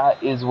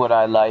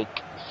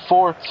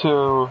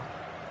 4-2.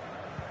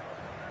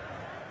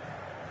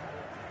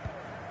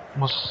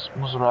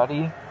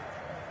 Musrati?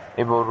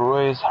 Abel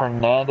Ruiz,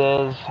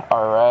 Hernandez,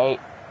 alright.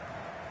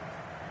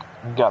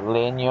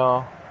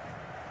 Galeno.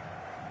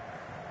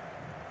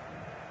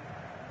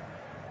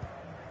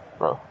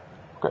 Bro,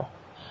 okay.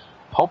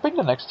 Hoping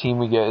the next team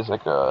we get is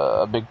like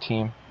a big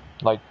team,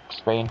 like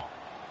Spain.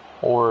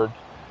 Or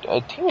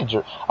a team in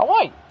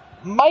Germany.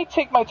 Might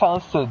take my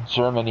talents to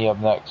Germany up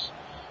next.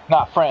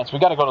 Not France, we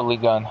gotta go to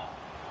Ligue 1.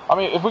 I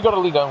mean, if we go to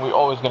Ligue 1, we're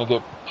always gonna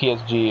get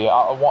PSG.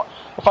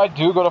 If I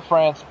do go to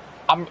France,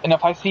 and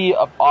if I see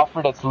an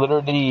offer that's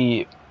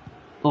literally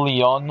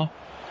Lyon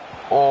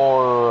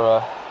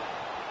or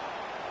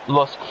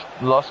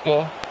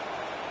Luske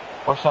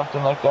or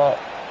something like that,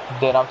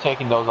 then I'm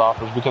taking those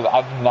offers because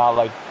I do not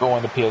like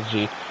going to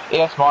PSG.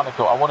 AS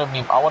Monaco, I wouldn't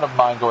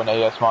mind going to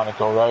AS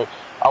Monaco, right?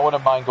 I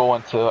wouldn't mind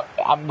going to.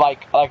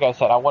 Like I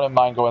said, I wouldn't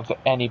mind going to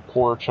any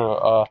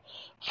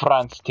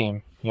France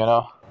team, you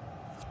know.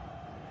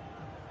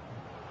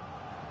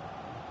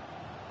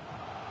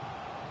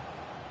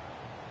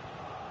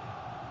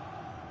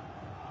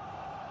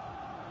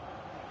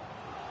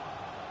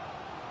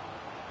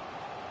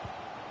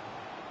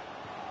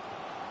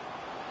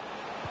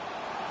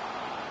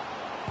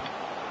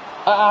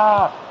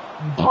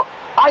 Bro,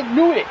 I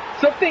knew it.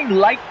 Something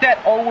like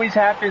that always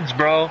happens,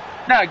 bro.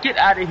 Nah, get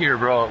out of here,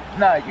 bro.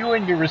 Nah, you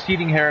and your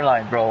receding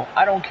hairline, bro.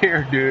 I don't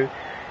care, dude.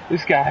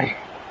 This guy.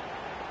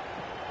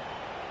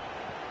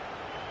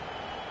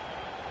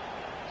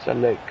 So,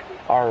 look.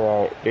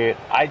 Alright, dude.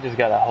 I just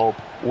gotta hope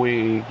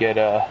we get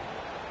a...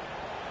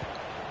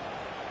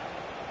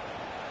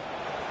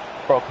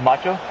 Bro,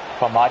 Camacho?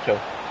 Camacho.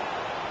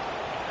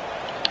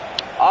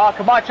 Ah,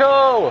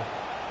 Camacho!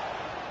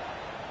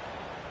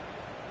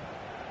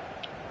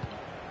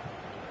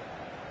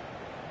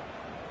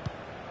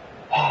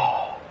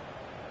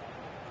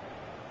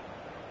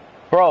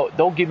 Bro,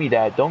 don't give me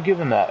that. Don't give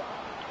him that.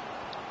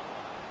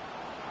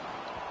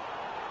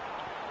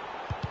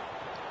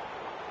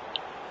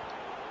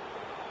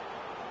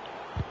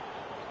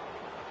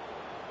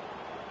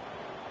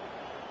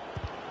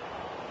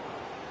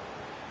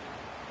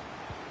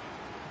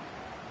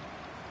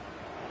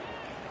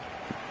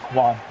 Come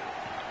on.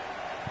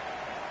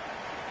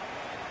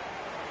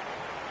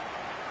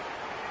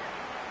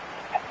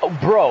 Oh,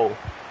 bro.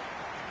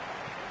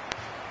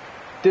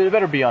 Dude, it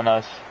better be on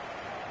us.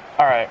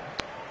 Alright.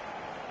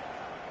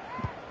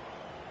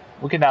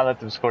 We can now let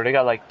them score. They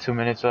got like 2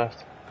 minutes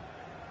left.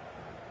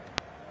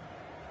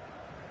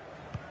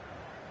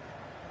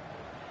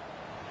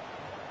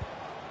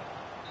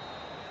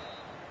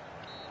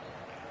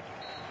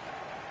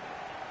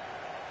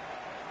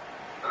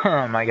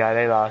 Oh my god,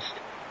 they lost.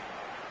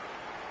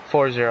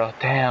 4-0.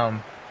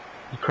 Damn.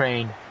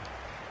 Ukraine.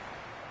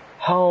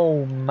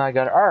 Oh my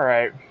god.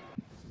 Alright.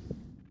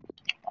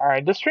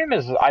 Alright, this stream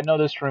is... I know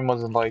this stream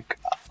wasn't like...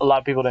 A lot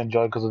of people didn't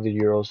enjoy because of the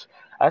Euros.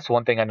 That's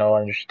one thing I know I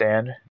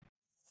understand.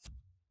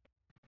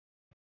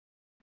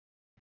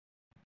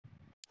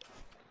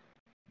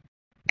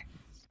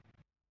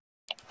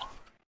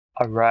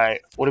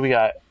 Alright. What do we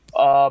got?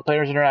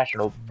 Players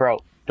International.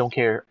 Bro, don't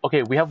care.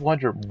 Okay, we have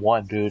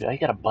 101, dude. I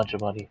got a bunch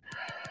of money.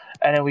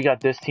 And then we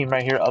got this team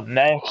right here up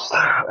next.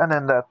 And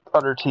then that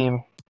other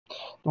team.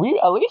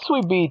 At least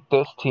we beat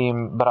this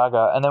team,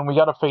 Braga. And then we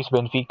got to face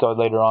Benfica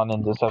later on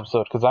in this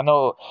episode. Because I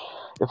know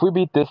if we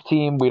beat this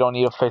team, we don't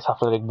need to face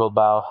Athletic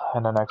Bilbao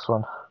in the next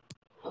one.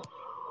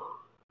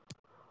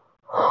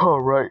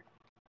 Alright.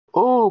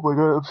 Oh my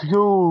god, I'm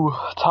so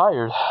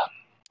tired.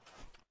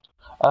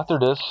 After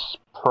this,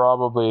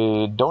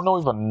 probably don't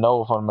even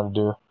know if I'm gonna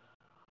do.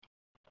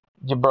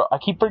 Yeah, bro, I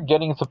keep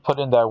forgetting to put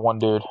in that one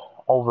dude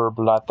over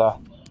Blata.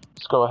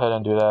 Let's go ahead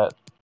and do that.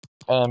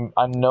 And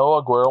I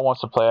know Aguero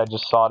wants to play. I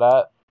just saw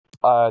that.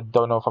 I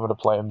don't know if I'm gonna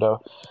play him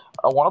though.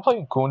 I want to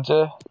play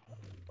Kunze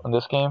in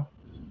this game,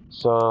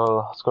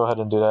 so let's go ahead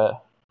and do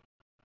that.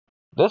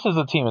 This is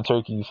a team in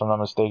Turkey, if I'm not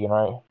mistaken,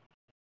 right?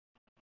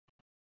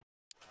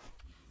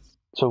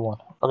 2-1.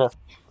 Okay.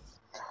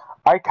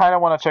 I kind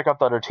of want to check out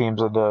the other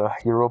teams of the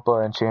Europa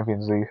and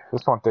Champions League.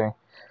 That's one thing.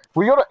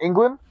 We go to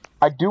England.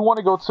 I do want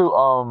to go to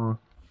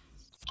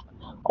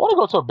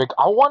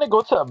I want to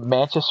go to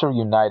Manchester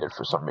United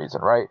for some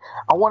reason, right?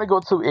 I want to go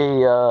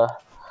to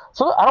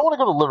so I don't want to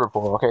go to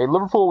Liverpool. Okay,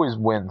 Liverpool always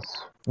wins.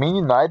 Me and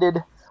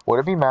United, would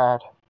it be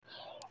mad?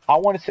 I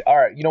want to see. All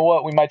right, you know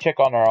what? We might check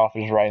on our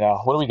offers right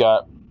now. What do we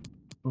got?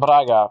 But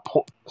I got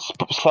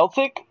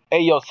Celtic.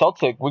 Hey, yo,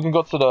 Celtic. We can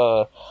go to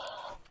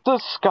the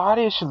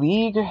Scottish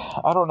League.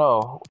 I don't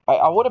know.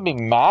 I wouldn't be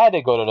mad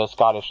to go to the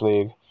Scottish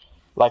League.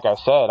 Like I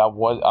said, I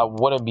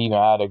wouldn't be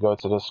mad to go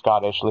to the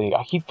Scottish League.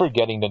 I keep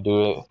forgetting to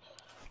do it.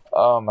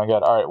 Oh my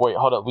god. Alright, wait,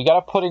 hold up. We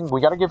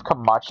gotta give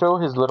Camacho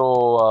his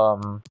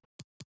little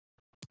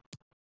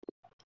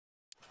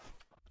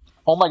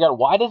Oh my god,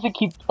 why does it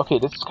keep... Okay,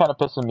 this is kind of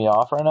pissing me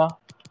off right now.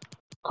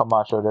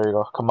 Camacho, there you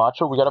go.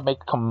 Camacho, we gotta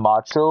make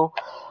Camacho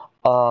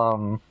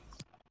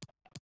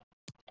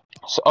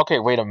So, okay,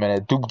 wait a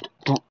minute. Do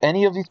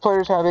any of these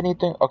players have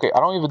anything? Okay, I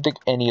don't even think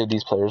any of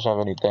these players have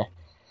anything.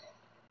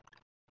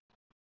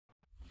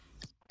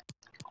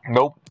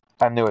 Nope.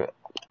 I knew it.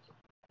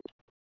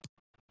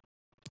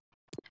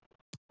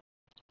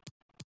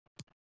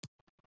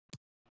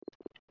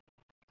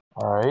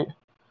 Alright.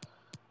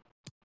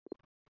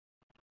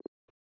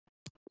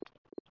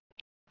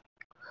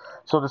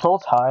 So this whole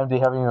time, they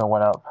haven't even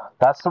went up.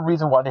 That's the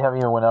reason why they haven't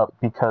even went up,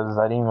 because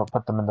I didn't even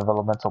put them in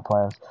developmental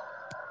plans.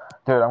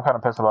 Dude, I'm kind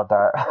of pissed about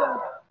that.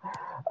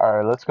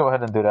 Alright, let's go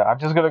ahead and do that. I'm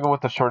just going to go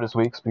with the shortest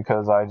weeks,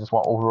 because I just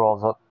want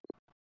overalls up.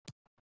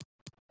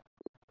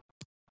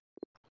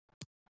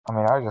 I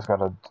mean, I just got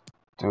to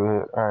do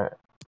it. Alright.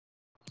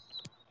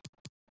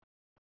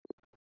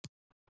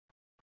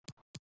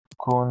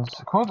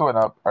 Koons went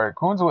up. Alright,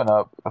 Koons went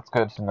up. That's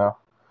good to know.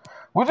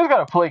 We just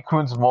gotta play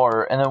Koons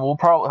more, and then he'll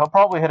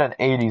probably hit an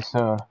 80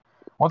 soon.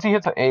 Once he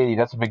hits an 80,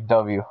 that's a big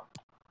W.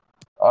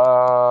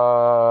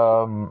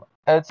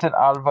 Edson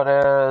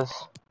Alvarez.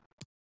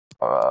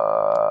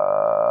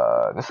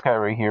 This guy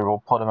right here,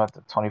 we'll put him at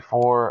the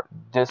 24.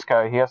 This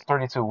guy, he has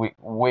 32.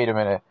 Wait a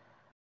minute.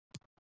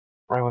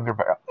 Right winger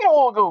back. You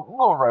know, we'll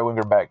go right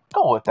winger back.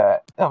 Go with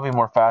that. That'll be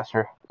more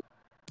faster.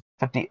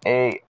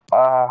 58.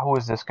 Who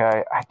is this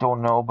guy? I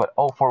don't know, but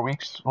 4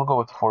 weeks. We'll go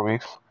with the 4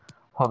 weeks.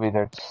 He'll be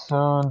there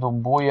soon.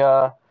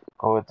 Dumbuya.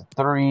 Go with the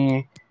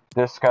 3.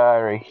 This guy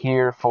right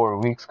here, 4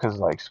 weeks, because,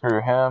 like, screw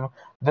him.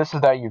 This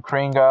is that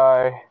Ukraine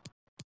guy.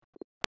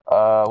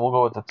 We'll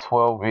go with the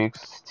 12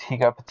 weeks. He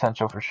got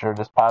potential for sure.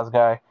 This Paz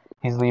guy,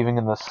 he's leaving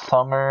in the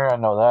summer. I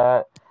know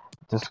that.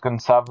 This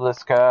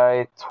Gonzalez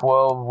guy,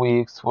 12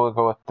 weeks. We'll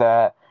go with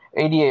that.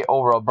 88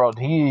 overall, bro.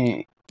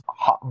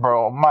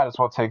 Bro, might as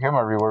well take him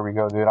everywhere we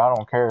go, dude. I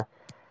don't care.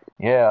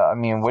 Yeah, I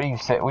mean, what do you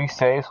say? We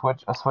say a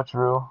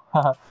switcheroo.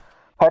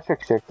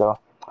 Patrick Schick, though.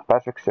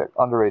 Patrick Schick,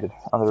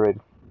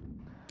 underrated.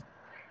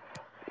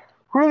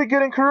 Really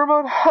good in career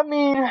mode? I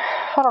mean,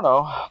 I don't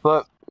know,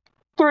 but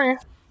 3.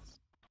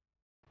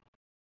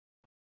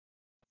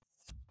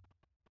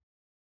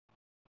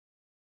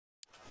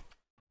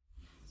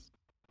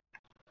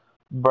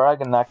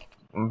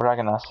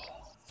 Braganas.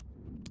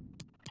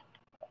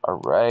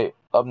 Alright,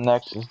 up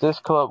next is this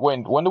club.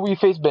 Wait, when do we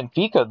face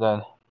Benfica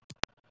then?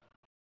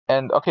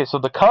 And okay, so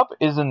the cup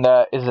is in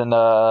the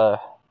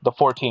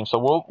 14th. So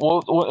we'll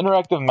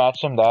interactive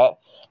match him that.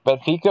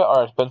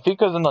 Alright,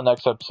 Benfica's in the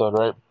next episode,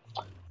 right?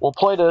 We'll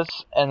play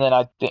this, and then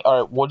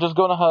alright, we're just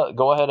gonna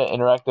go ahead and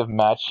interactive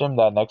match him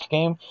that next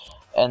game,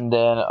 and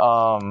then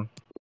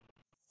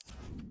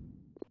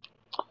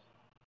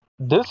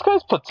this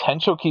guy's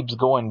potential keeps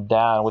going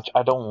down, which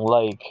I don't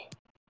like.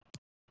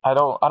 I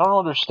don't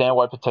understand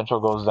why potential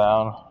goes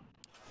down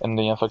in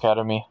the Inf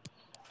Academy,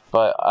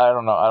 but I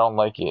don't know. I don't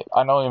like it.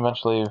 I know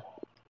eventually.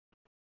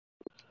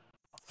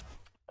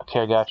 Okay,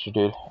 I got you,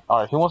 dude.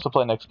 Alright, who wants to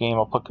play next game?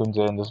 I'll put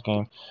Kunze in this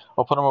game.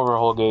 I'll put him over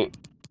Holgate.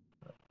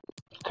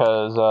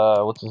 Because,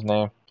 what's his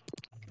name?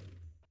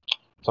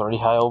 It's already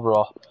high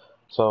overall.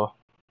 So,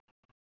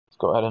 let's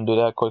go ahead and do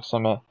that. Quick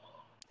submit.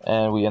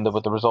 And we end up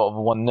with the result of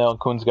 1-0.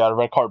 Kunz got a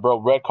red card, bro.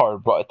 Red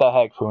card, bro. What the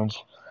heck,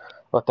 Kunz?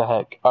 What the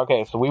heck?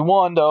 Okay, so we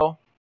won, though.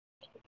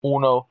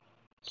 1-0.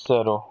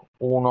 1-0.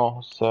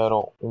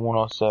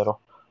 1-0.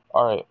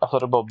 Alright, I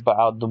thought about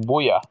the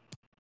booyah.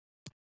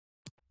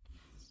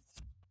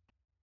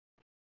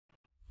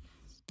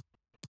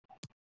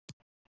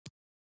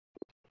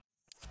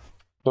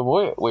 The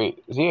boy,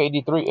 wait, is he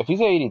 83? If he's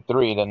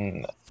 83,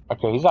 then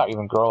okay, he's not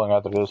even growing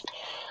after this.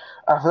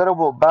 Athletic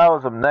Bilbao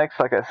is up next.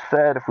 Like I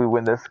said, if we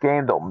win this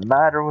game, don't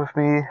matter with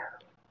me.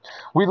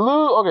 We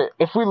lose. Okay,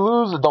 if we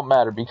lose, it don't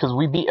matter because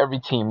we beat every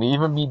team. We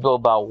even beat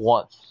Bilbao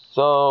once.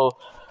 So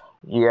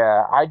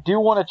yeah, I do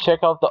want to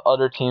check out the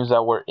other teams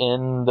that were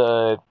in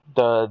the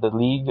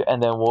league,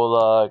 and then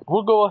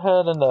we'll go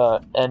ahead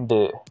and end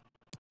it.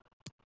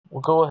 We'll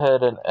go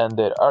ahead and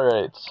end it.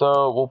 Alright,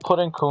 so we'll put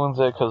in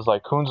Kunze because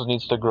like Kunze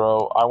needs to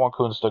grow. I want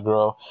Kunze to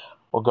grow.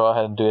 We'll go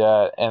ahead and do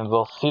that, and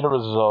we'll see the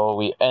result.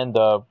 We end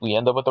up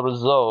with the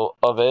result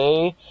of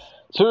a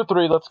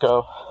 2-3. Let's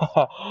go.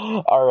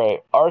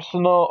 Alright,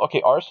 Arsenal.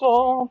 Okay,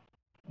 Arsenal.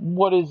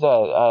 What is that?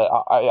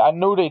 I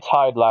know they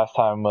tied last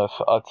time with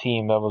a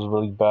team that was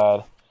really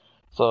bad.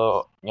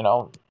 So I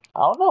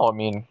don't know. I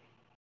mean,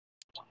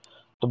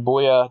 the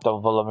Boya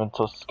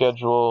developmental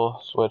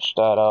schedule. Switch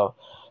that up.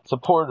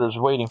 Supporters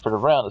waiting for the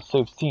round of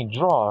 16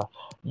 draw.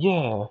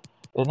 Yeah.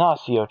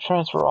 Inacio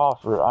transfer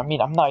offer. I mean,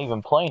 I'm not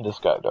even playing this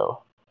guy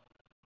though.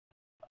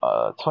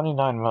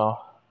 29 mil.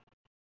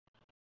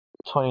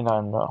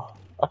 29 mil.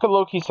 I could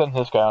low-key send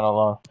this guy on a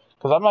loan.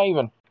 Because I'm not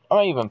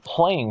even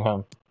playing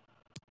him.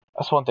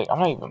 That's one thing. I'm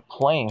not even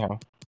playing him.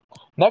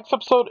 Next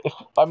episode,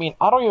 I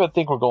don't even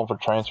think we're going for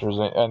transfers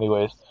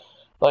anyways.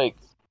 Like,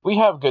 we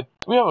have a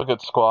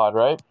good squad,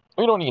 right?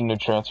 We don't need new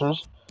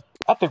transfers.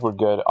 I think we're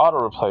good.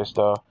 Auto replace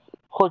though.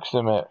 Quick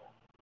submit.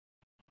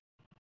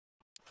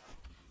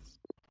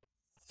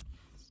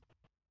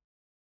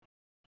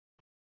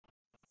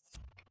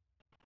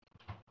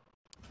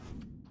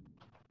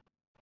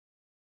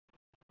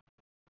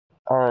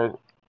 Alright,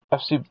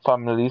 FC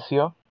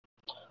Familicio.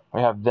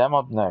 We have them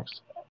up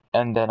next.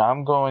 And then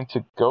I'm going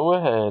to go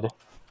ahead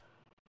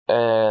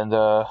and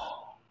we'll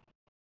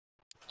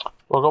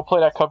go play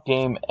that cup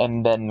game,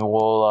 and then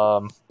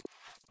we'll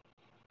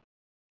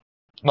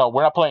no,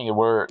 we're not playing it.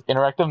 We're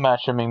interactive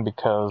matching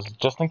because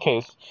just in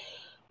case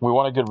we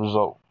want a good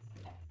result.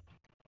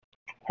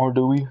 Or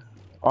do we?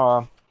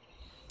 I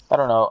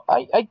don't know.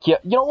 I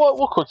get. You know what?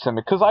 We'll quick sim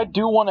it because I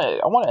want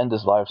to end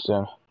this live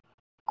soon.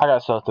 I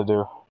got stuff to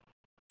do.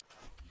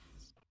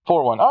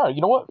 4-1. All right.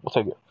 You know what? We'll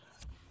take it.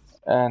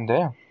 And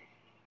damn.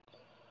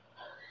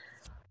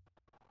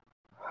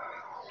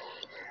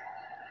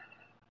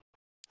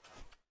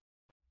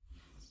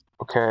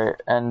 Okay,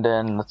 and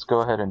then let's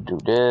go ahead and do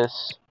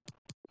this.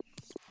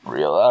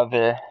 Real of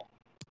it.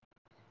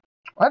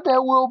 And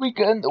then we'll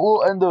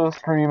end the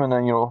stream, and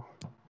then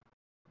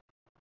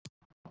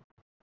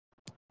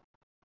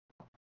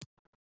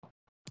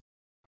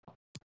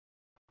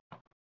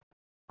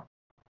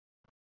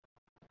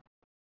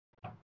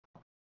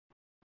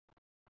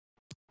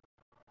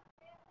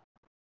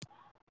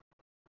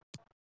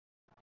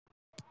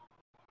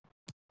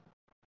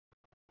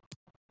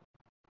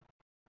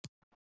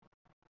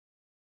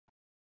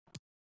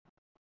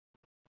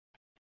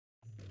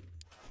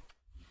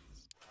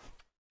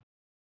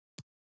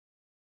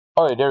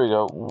Alright, there we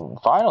go.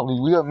 Finally,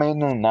 we got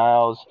Maitland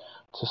Niles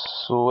to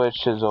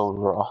switch his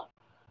overall.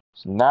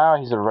 So now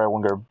he's a right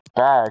winger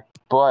back,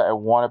 but I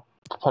want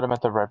to put him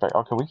at the right back.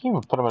 Okay, we can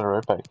even put him at the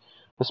right back.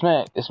 This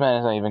man is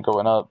not even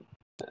going up.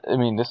 I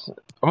mean,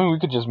 we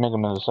could just make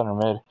him in the center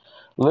mid.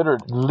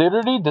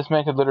 Literally, this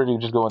man could literally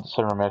just go into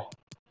center mid.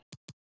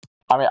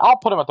 I mean, I'll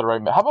put him at the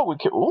right mid. How about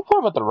we'll put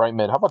him at the right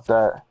mid. How about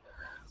that?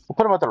 We'll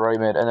put him at the right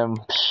mid, and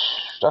then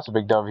that's a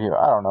big W.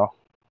 I don't know.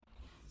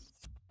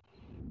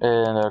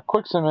 And a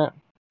quick cement.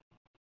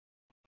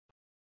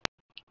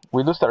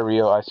 We lose that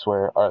Rio, I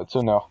swear. Alright,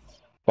 2-0.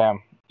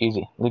 Bam.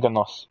 Easy. Liga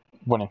Nos.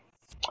 Winning.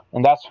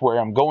 And that's where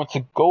I'm going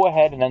to go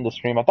ahead and end the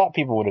stream. I thought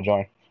people would have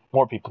joined.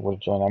 More people would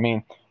have joined. I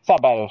mean, it's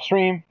not bad of a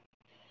stream.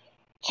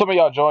 Some of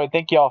y'all joined.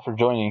 Thank y'all for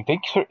joining.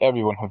 Thank you for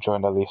everyone who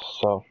joined at least.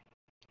 So,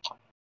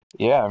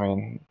 yeah, I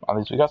mean, at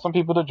least we got some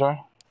people to join.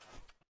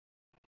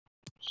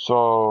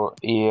 So,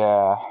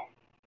 yeah.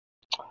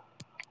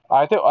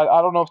 I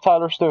don't know if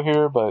Tyler's still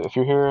here, but if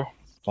you're here,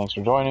 thanks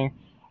for joining.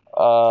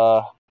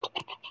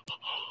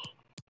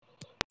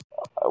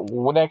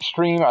 Next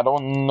stream, I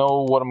don't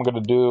know what I'm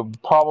gonna do.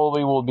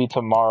 Probably will be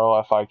tomorrow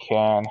if I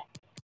can.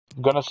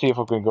 I'm gonna see if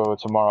we can go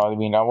tomorrow. I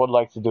mean, I would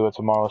like to do a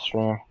tomorrow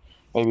stream.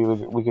 Maybe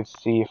we could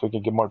see if we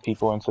could get more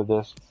people into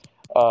this.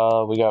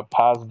 We got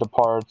Paz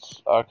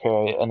Departs.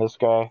 Okay, and this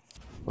guy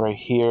right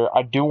here.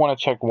 I do want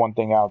to check one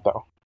thing out,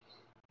 though.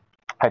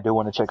 I do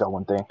want to check out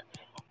one thing.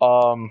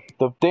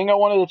 The thing I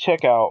wanted to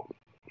check out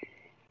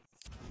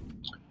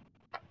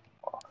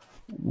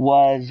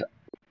was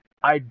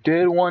I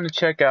did want to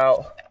check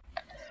out.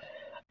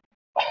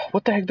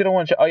 What the heck did I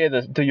want to check? Oh yeah,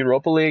 the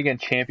Europa League and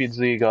Champions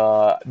League.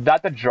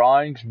 Not the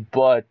drawings,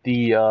 but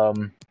the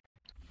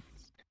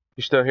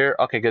You still here?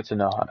 Okay, good to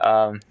know.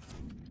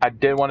 I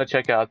did want to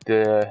check out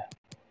the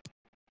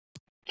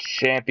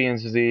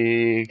Champions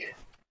League.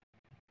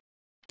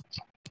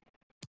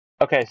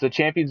 Okay, so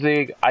Champions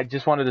League. I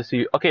just wanted to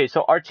see. Okay,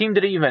 so our team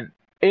didn't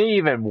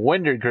even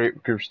win their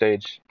group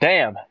stage.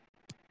 Damn.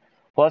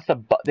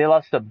 They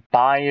lost to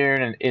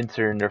Bayern and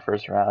Inter in their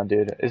first round,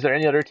 dude. Is there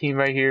any other team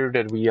right here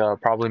that we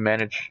probably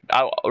manage?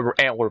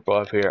 Antwerp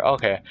up here.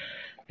 Okay.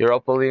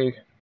 Europa League.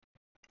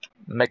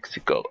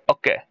 Mexico.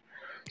 Okay.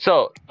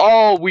 So,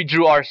 we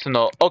drew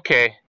Arsenal.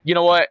 Okay. You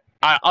know what?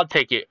 I'll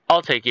take it.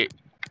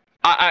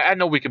 I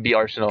know we could be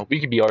Arsenal. We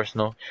could be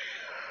Arsenal.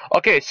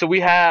 Okay, so we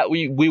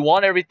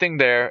won everything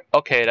there.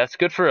 Okay, that's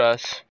good for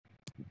us.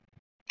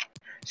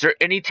 Is there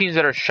any teams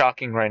that are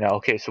shocking right now?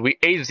 Okay, so I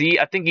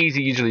think AZ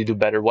usually do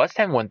better. West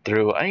Ham went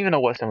through. I don't even know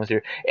West Ham was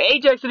here.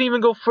 Ajax didn't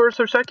even go first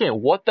or second.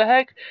 What the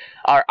heck?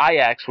 Or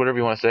Ajax, whatever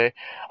you want to say.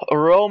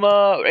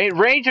 Roma,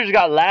 Rangers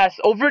got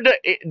last.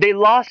 They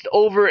lost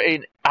over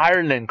an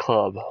Ireland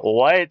club.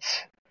 What?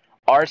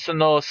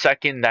 Arsenal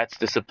second, that's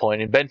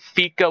disappointing.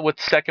 Benfica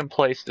with second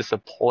place,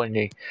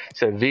 disappointing.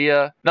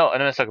 Sevilla, no,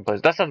 second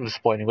place. That's not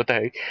disappointing. What the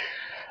heck?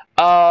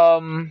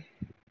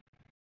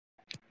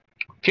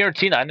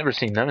 Fiorentina, I've never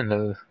seen them in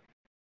the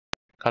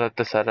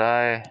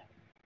Galatasaray.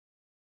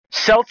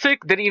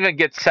 Celtic didn't even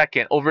get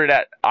second over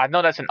that. I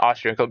know that's an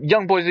Austrian club.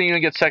 Young Boys didn't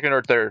even get second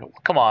or third.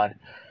 Come on.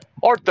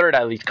 Or third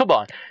at least. Come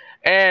on.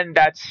 And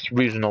that's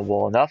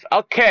reasonable enough.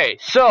 Okay,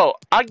 so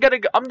I'm gonna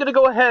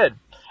go ahead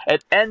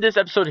and end this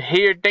episode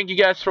here. Thank you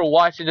guys for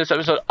watching this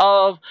episode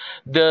of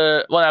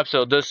this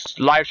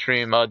live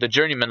stream, the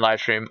Journeyman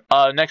live stream.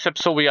 Next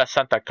episode we got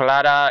Santa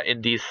Clara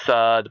in the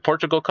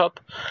Portugal Cup.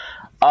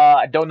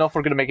 I don't know if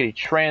we're gonna make any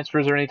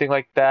transfers or anything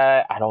like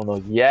that. I don't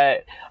know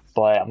yet,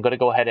 but I'm gonna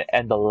go ahead and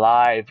end the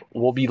live.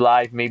 We'll be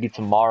live maybe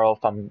tomorrow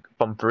if I'm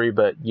free.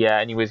 But yeah,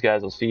 anyways,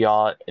 guys, I'll see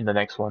y'all in the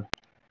next one.